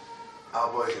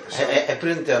 I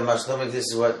put into my stomach.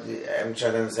 This is what I'm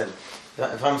trying to understand.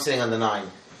 If I'm sitting on the 9,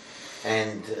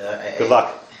 and good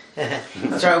luck.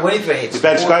 Sorry, waiting for it. It's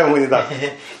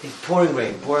pouring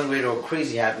rain or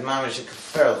crazy hot. Mama should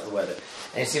compare the weather.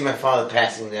 And I see my father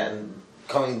passing that and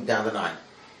coming down the 9.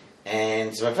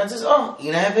 And so my friend says, "Oh,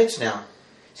 you know, I have itch now."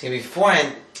 See,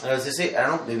 beforehand, I was to say, I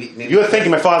don't know, maybe you were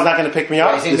thinking my father's not going to pick me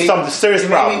up. There's some serious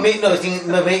problem. Then it's like thinking,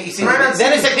 the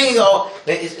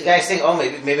guy's saying,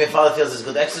 maybe my father feels it's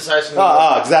good exercise for me.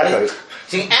 Exactly.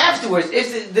 See, afterwards,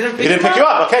 if they didn't pick you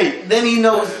up, okay. Then he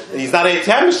knows. He's not a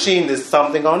ATM machine. There's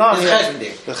something going on.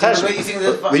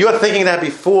 But you were thinking that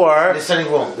before. There's something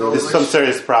wrong. There's some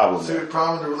serious problem. Serious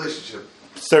problem in the relationship.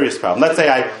 Serious problem. Let's say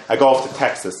I go off to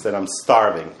Texas and I'm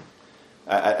starving,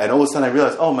 and all of a sudden I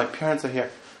realize, my parents are here.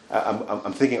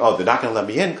 I'm thinking, they're not going to let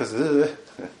me in because they're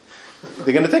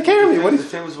going to take care of me. The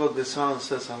famous what the son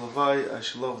says, "Halavai, I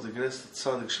should love the greatest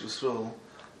tzaddik sheb'Yisrael.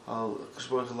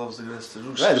 Kishborach loves the greatest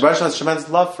Jerush." Right, the Baruch has tremendous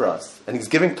love for us, and He's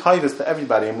giving titles to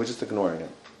everybody, and we're just ignoring Him.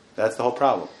 That's the whole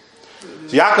problem.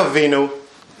 So Yaakov Vinu.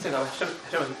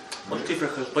 But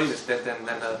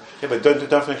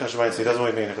don't think Cheshbonais. He doesn't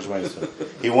want you to be Cheshbonais.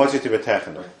 He wants you to be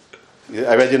Techin.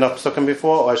 I read enough psukim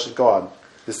before, or I should go on.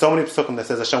 There's so many psukim that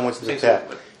says Hashem wants you to be Tech.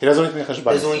 He doesn't want you to be Cheshbonais. He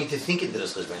doesn't want you to think it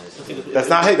is Cheshbonais. That's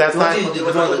not.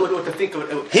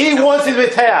 He wants you to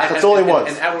be Tech. That's all he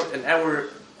wants. In our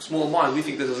small mind, we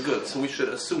think this is good, so we should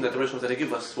assume that the rishon that they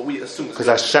give us, what we assume is good.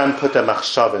 Because Hashem put a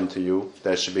machshav into you.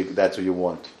 That's what you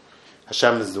want.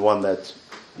 Hashem is the one that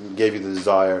gave you the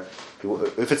desire.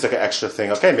 If it's like an extra thing,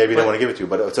 okay, maybe you don't want to give it to you,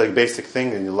 but it's like a basic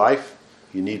thing in your life.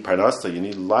 You need parnasa, you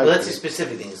need life. Well, that's a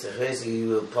specific thing. So basically,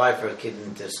 you apply for a kid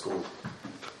into school.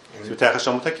 So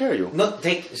Hashem will take care of you.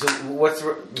 So what's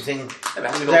the thing?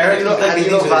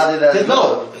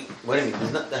 No. What do you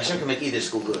mean? Hashem can make either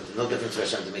school good. There's no difference for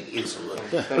Hashem to make either school good.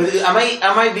 Yeah. But am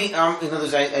I being?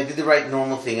 I did the right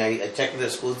normal thing. I checked the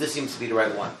schools. This seems to be the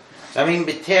right one. So you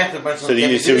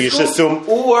should assume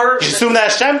that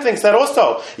Hashem thinks that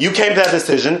also. You came to that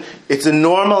decision. It's a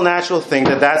normal, natural thing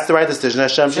that's the right decision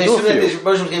Hashem should do for you. So the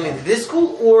person came into this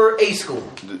school or a school?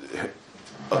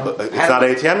 It's not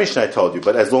ATM mission, I told you.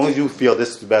 But as long as you feel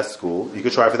this is the best school, you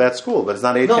could try for that school. But it's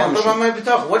not ATM mission. No, I'm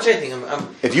Bitochon. What should I think?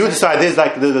 If you decide this is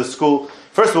like the school,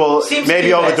 first of all,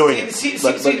 maybe overdoing it. Seems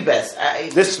to be the best.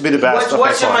 This should be the best.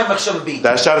 What should my machshava be?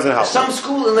 That Hashem is going to help you. Some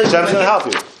school, Hashem's going to help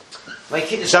you. My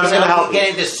kid is going to help you get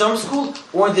into some school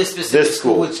or this specific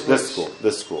school.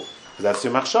 This school. That's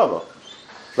your machshava.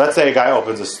 Let's say a guy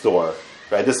opens a store,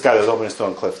 right? This guy that's opening a store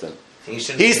in Clifton. He's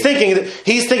thinking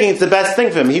it's the best thing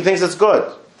for him. He thinks it's good,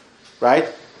 right?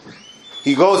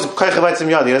 He goes Koneh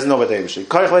Bitochon. He doesn't know about the Eibush.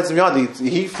 Koneh Bitochon.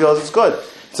 He feels it's good.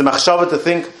 It's a machshava to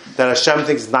think that Hashem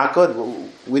thinks it's not good.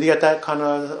 Where do you get that kind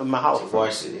of mahal from?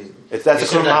 That's a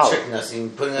kind of mahal. It's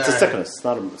a sickness. It's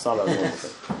not a normal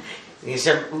thing.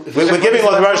 We're giving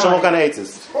all the Rosh Hashanah kind of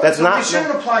eitzes. That's not. We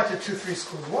shouldn't apply to 2-3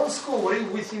 schools. One school. What do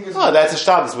we think is? Oh, that's a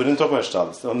shtadus. We didn't talk about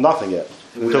shtadus. No, nothing yet.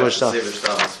 We didn't talk about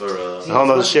shtadus. A whole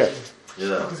nother share.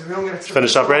 Yeah.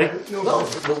 Finish up ready? No.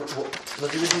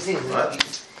 What did he say?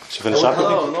 Should finish up?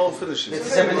 No, finish it.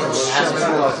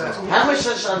 How much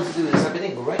does Hashem to do this? I've been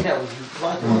thinking, right now, if you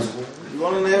apply to one school, you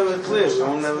want to have it clear.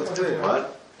 What?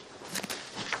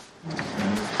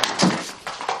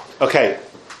 Okay,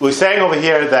 we're saying over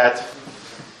here that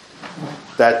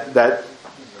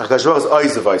Hakadosh Baruch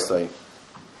is oizav.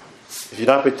 If you're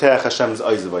not betech, Hashem is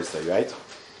oizav, right?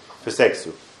 Forsakes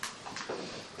you.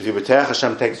 If you betech,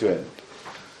 Hashem takes you in.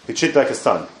 He treats you like a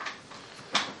son.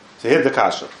 So here's the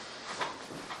kasha.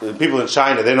 The people in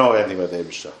China, they know anything about the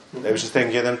Eibush. The Eibush is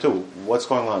taking care of them too. What's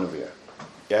going on over here?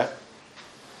 Yeah?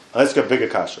 Let's get a bigger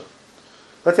kasha.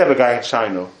 Let's have a guy in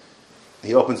China.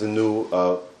 He opens a new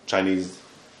Chinese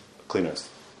cleaners.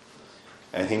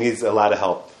 And he needs a lot of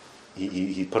help.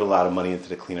 He put a lot of money into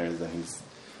the cleaners, and he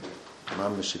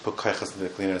put koichas into the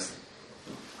cleaners.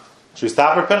 Should we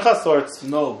stop for Pinchas, or it's...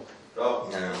 No.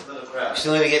 we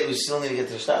still need to get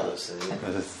to the status.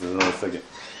 This is another second.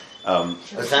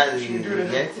 It's not Should we do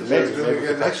it yet. Maybe we'll do it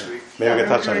again next week. Maybe we can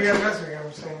touch on it.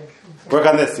 I'm saying. Work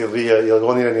on this. You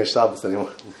won't need any Shabbos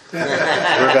anymore.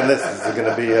 Work on this. This is going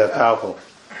to be powerful.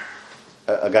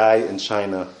 A guy in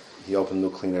China, he opened new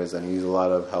cleaners and he needs a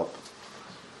lot of help.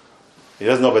 He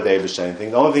doesn't know about the Eibush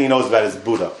anything. The only thing he knows about is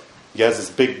Buddha. He has this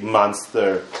big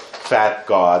monster, fat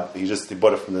god. He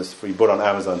bought it he bought it on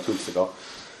Amazon 2 weeks ago.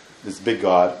 This big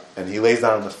god, and he lays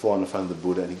down on the floor in front of the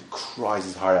Buddha and he cries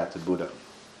his heart out to Buddha.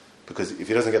 Because if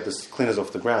he doesn't get this cleaners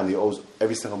off the ground, he owes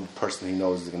every single person he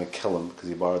knows is going to kill him because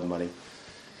he borrowed the money.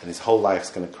 And his whole life's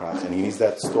going to crash. And he needs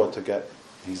that store to get.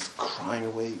 He's crying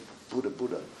away, Buddha,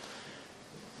 Buddha.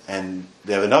 And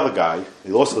they have another guy,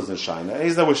 he also lives in China, and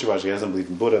he's a wishy-washy, he doesn't believe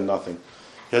in Buddha, nothing.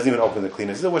 He doesn't even open the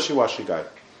cleaners. He's a wishy-washy guy.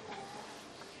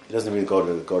 He doesn't really go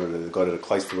to the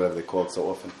Kleister, whatever they call it, so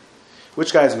often.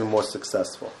 Which guy is going to be more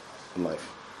successful in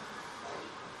life?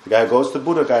 The guy who goes to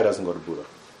Buddha, the guy who doesn't go to Buddha.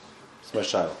 It's my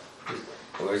shadow.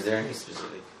 Or is there any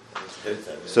specific?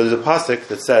 So there's a pasuk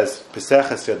that says,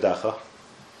 Peseches Yodacha.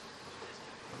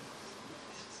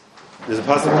 There's a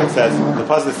pasuk that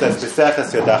says,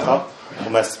 Peseches Yodacha,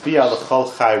 Umaspia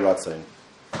l'chol chai ratzain.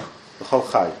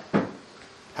 L'chol chai.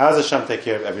 How does Hashem take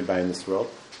care of everybody in this world?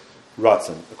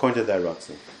 Ratzin, according to their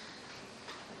ratzin.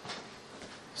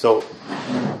 So,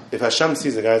 if Hashem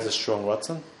sees a guy has a strong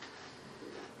ratzin,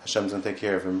 Hashem's going to take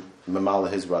care of him, mamala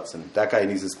his ratzin. That guy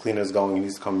needs his cleaners going, he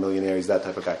needs to become a millionaire, he's that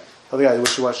type of guy. The other guy, the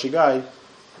wishy-washy guy,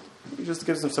 he just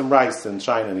gives him some rice and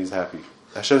China and he's happy.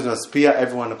 Hashem's going to spia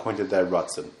everyone according to their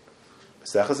ratzin.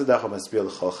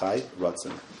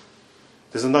 Ratzin.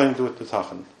 This has nothing to do with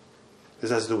Bitochon.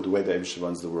 This has to do with the way the Eibush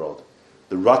runs the world.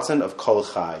 The ratzin of kol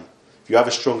chai. If you have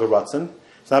a stronger ratzin,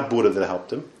 it's not Buddha that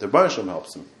helped him. The Rebbe Shalom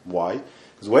helps him. Why?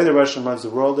 Because the way the Rebbe Shalom runs the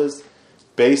world is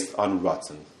based on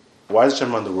ratzin. Why does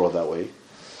Hashem run the world that way?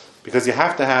 Because you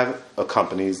have to have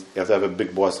companies. You have to have a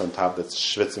big boss on top that's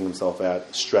schwitzing himself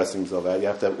out, stressing himself out. You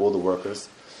have to have all the workers.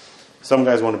 Some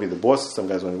guys want to be the bosses. Some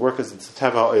guys want to be workers. It's a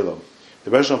teva ha'olam.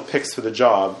 The Rebbe Shalom picks for the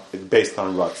job based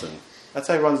on ratzin. That's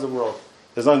how he runs the world.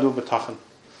 There's nothing to do with Bitochon. A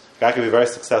guy can be very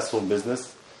successful in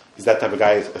business. He's that type of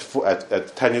guy.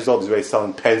 At 10 years old, he's already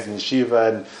selling pens in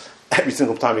yeshiva, and every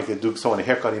single time he can do someone a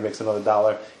haircut, he makes another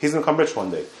 $1. He's going to become rich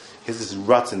one day. He has this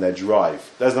ruts in that drive.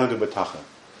 That's nothing to do with Bitochon.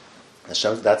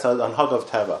 That's on Hagav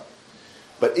Teva.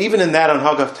 But even in that on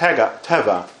Hagav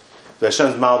Teva, the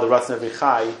Hashem's mal the ruts in every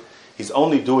chai, he's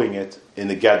only doing it in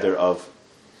the gather of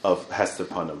Hester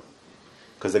Panim.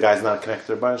 Because the guy's not connected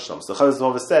to the Rebbe Shalom. So Chazal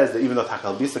Tova says that even though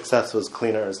he'll be successful as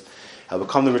cleaners, he'll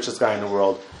become the richest guy in the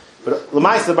world, but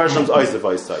L'maisa the Rebbe Shalom's always the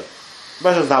voice. The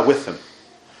Rebbe Shalom's not with him.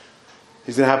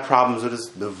 He's going to have problems with his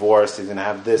divorce. He's going to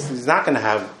have this. He's not going to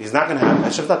have.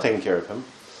 Hashem's not taking care of him.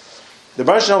 The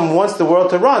Rebbe Shalom wants the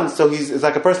world to run, so it's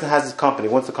like a person has his company,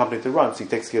 wants the company to run, so he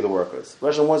takes care of the workers. The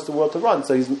Rebbe Shalom wants the world to run,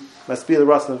 so he must be the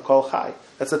Ratzin of Kol Chai.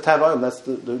 That's the Tavayim. That's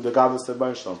the Gavus of the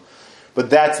Rebbe Shalom.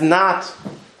 But that's not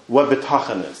what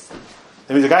Bitochon is.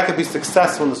 That means a guy could be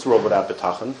successful in this world without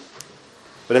Bitochon,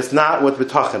 but it's not what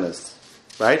Bitochon is,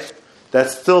 right?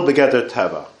 That's still Begeder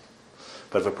Teva.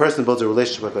 But if a person builds a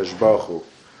relationship with Hakadosh Baruch Hu,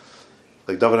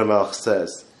 like David HaMelech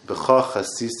says, "B'cha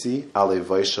chasisi alei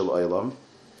vayshel olam,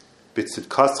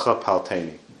 b'tzidkascha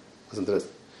palteni." Listen to this.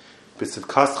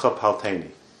 B'tzidkascha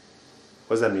palteni.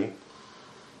 What does that mean?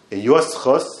 In your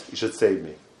schos, you should save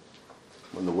me.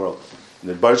 In the world. In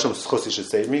the Baruch Shem schos, you should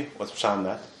save me. What's pshat in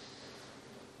that?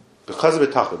 Because of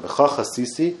B'tachon, b'cha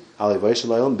chasisi alei vayshel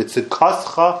olam,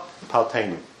 b'tzidkascha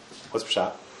palteni. What's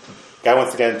pshat? Guy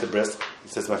wants to get into brisk. He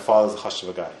says, my father's a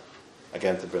chashuva guy. I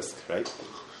get into brisk, right?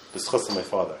 B'schus of my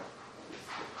father.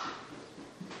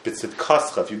 B'tzid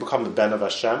kascha, if you become the ben of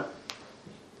Hashem,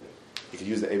 you can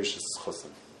use the Eibish's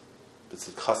schusim.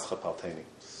 B'tzid kascha palteni.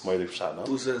 Moed pshat, no?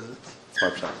 Who says it? It's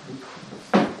my pshat.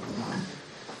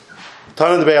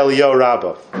 Tana de Be'al Yo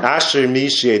Rabba. Asher mi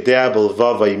she'edea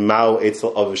b'lvava yimau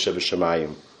etzel avisha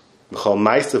b'shamayim. B'chol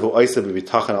ma'isa v'oisa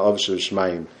b'bitachan al avisha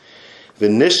b'shamayim.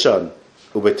 V'nishan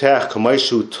ubetech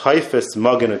k'maishu taifes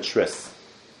magen atris.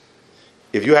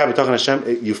 If you have a Bitochon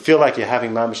Hashem, you feel like you're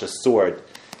having mamish a sword.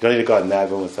 You don't need a gun. Now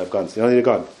everyone wants to have guns. You don't need a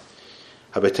gun.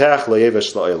 Habetech lo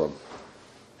yevesh la'olam.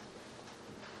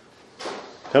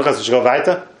 Pinchas, we should go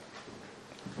weiter?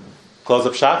 Close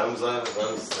up shop?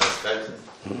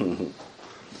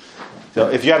 So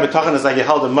if you have a Bitochon, it's like you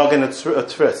held a magen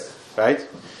atris, right?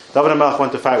 David HaMelech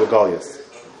went to fight with Goliath.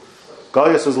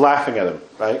 Goliath was laughing at him,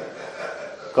 right?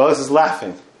 Goliath is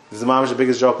laughing. This is the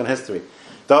biggest joke in history.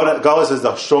 Goliath is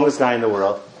the strongest guy in the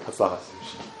world.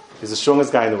 He's the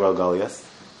strongest guy in the world, Goliath.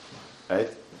 Right?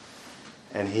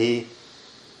 And he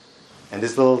And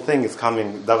this little thing is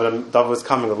coming. David was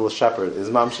coming. A little shepherd. Is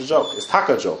mamsha joke? It's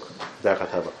taka joke. But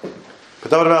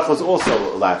David Melech was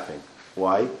also laughing.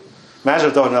 Why? Imagine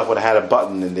if David Melech would have had a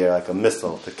button in there like a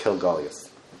missile to kill Goliath.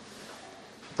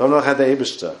 David Melech had the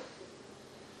Eibishter,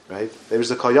 right? The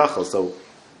Eibishter Kol Yachol. So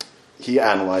he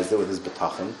analyzed it with his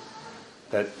Bitochon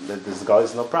that this Goliath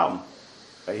is no problem.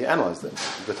 Right? He analyzed it.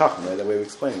 Bitochon, right? That way we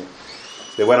explain it.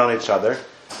 They went on each other,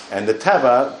 and the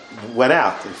Teva went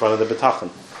out in front of the Bitochon.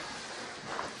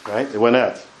 Right? It went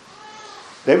out.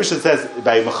 The Eibishter says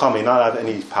by Mechami, not have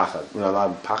any pachad.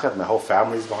 Not pachad. My whole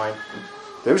family's behind.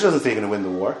 The Eibishter doesn't say he's going to win the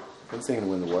war. He doesn't say he's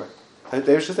going to win the war. The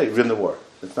Eibishter says win the war.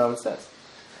 That's not what it says.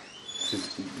 He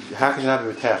says, how can you not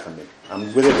be retach on me?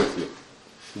 I'm there with you.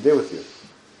 I'm there with you.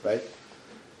 Right?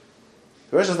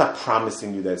 The Eibishter's not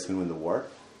promising you that he's going to win the war.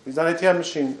 He's not an ATM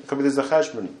machine. It could be there's a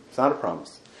cheshbon. It's not a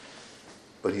promise.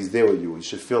 But he's there with you. You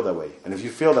should feel that way. And if you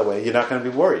feel that way, you're not going to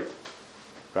be worried.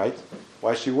 Right?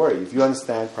 Why should you worry? If you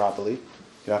understand properly,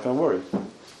 you're not going to worry.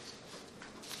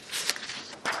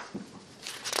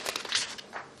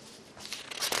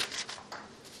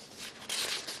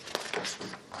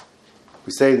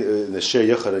 We say in the Shir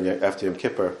Yichud after Yom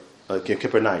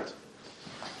Kippur night.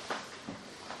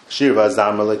 Shir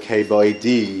v'azam lekei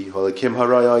ba'idi, holakim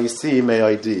haraya yisi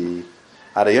me'idi,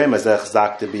 arayim azech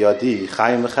zakte biyadi,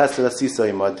 chayim v'chesed asisa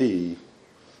imadi.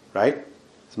 Right?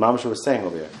 It's Mamash was saying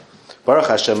over here. Baruch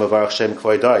Hashem avarach Shem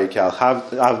kvoidai, ki al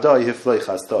avdai hifloi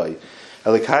chasdai.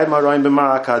 Elikai marayim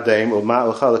b'ma akadem,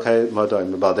 u'ma ucha elikai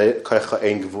marayim, u'baldei koicha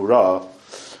ein gvura,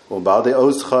 u'baldei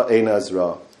ozcha ein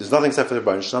azra. There's nothing except for the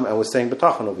Baruch Shem, and we're saying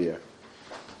Bitochon over here.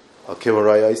 Al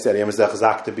kivaraya yisi, arayim azech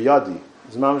zakte biyadi.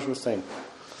 It's Mamash was saying.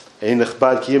 Ein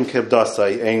nechbad kiyim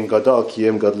kibdasai, ein gadal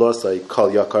kiyim gadlosai,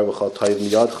 kol yakar v'chal tayv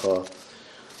miyadcha,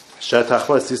 shet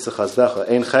hachva sisa chazdecha,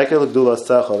 ein chekel gdula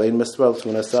secha, ein misrel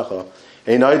tuna secha,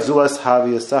 ein oid zulas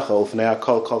havi secha, ufnei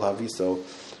kol haviso,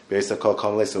 beisa kol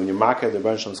leso. When you mark the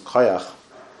Rebbeinu Shalom's koyach,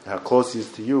 how close he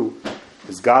is to you,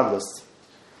 is godless,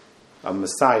 a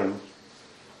Messiah.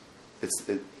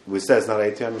 We say it's not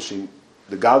an ATM machine.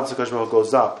 The godless of Kosh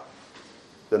goes up,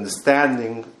 the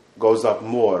understanding goes up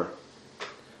more.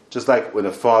 Just like when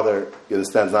a father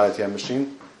understands not an ATM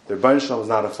machine, the Rebbeinu Shalom is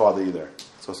not a father either.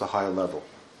 So it's a higher level.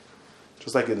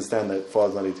 Just like you understand that father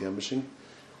is not an ATM machine,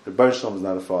 the Rebbeinu Shalom is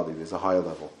not a father either. It's a higher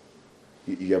level.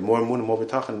 You get more and more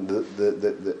Bitochon.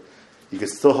 You can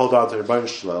still hold on to the Rebbeinu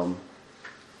Shalom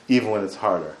even when it's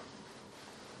harder.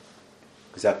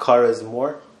 Because Yakara is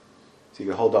more, so you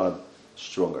can hold on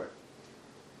stronger.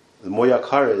 The more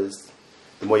Yakara is,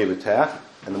 the more you B'tach,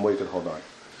 and the more you can hold on.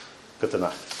 Good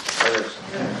enough.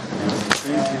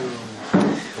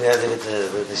 We have to get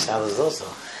the Shabbos also.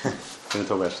 We're going to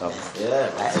talk about Shabbos. Yeah,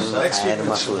 I had a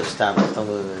muscle with Shabbos.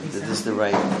 This is the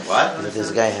right. What? This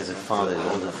guy has a father who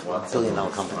owns a $1 billion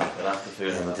company.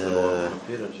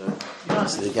 And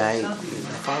so the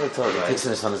father takes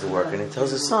his son as a worker, and he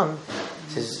tells his son,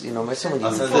 says, my son,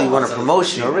 when you want a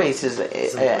promotion or raise, says,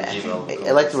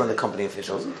 I like to run the company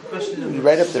officials. You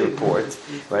write up the report,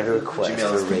 write a request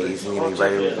for a raise, and you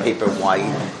write a paper white.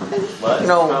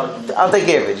 I'll take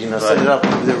care of it. Set it up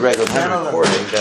with the regular report.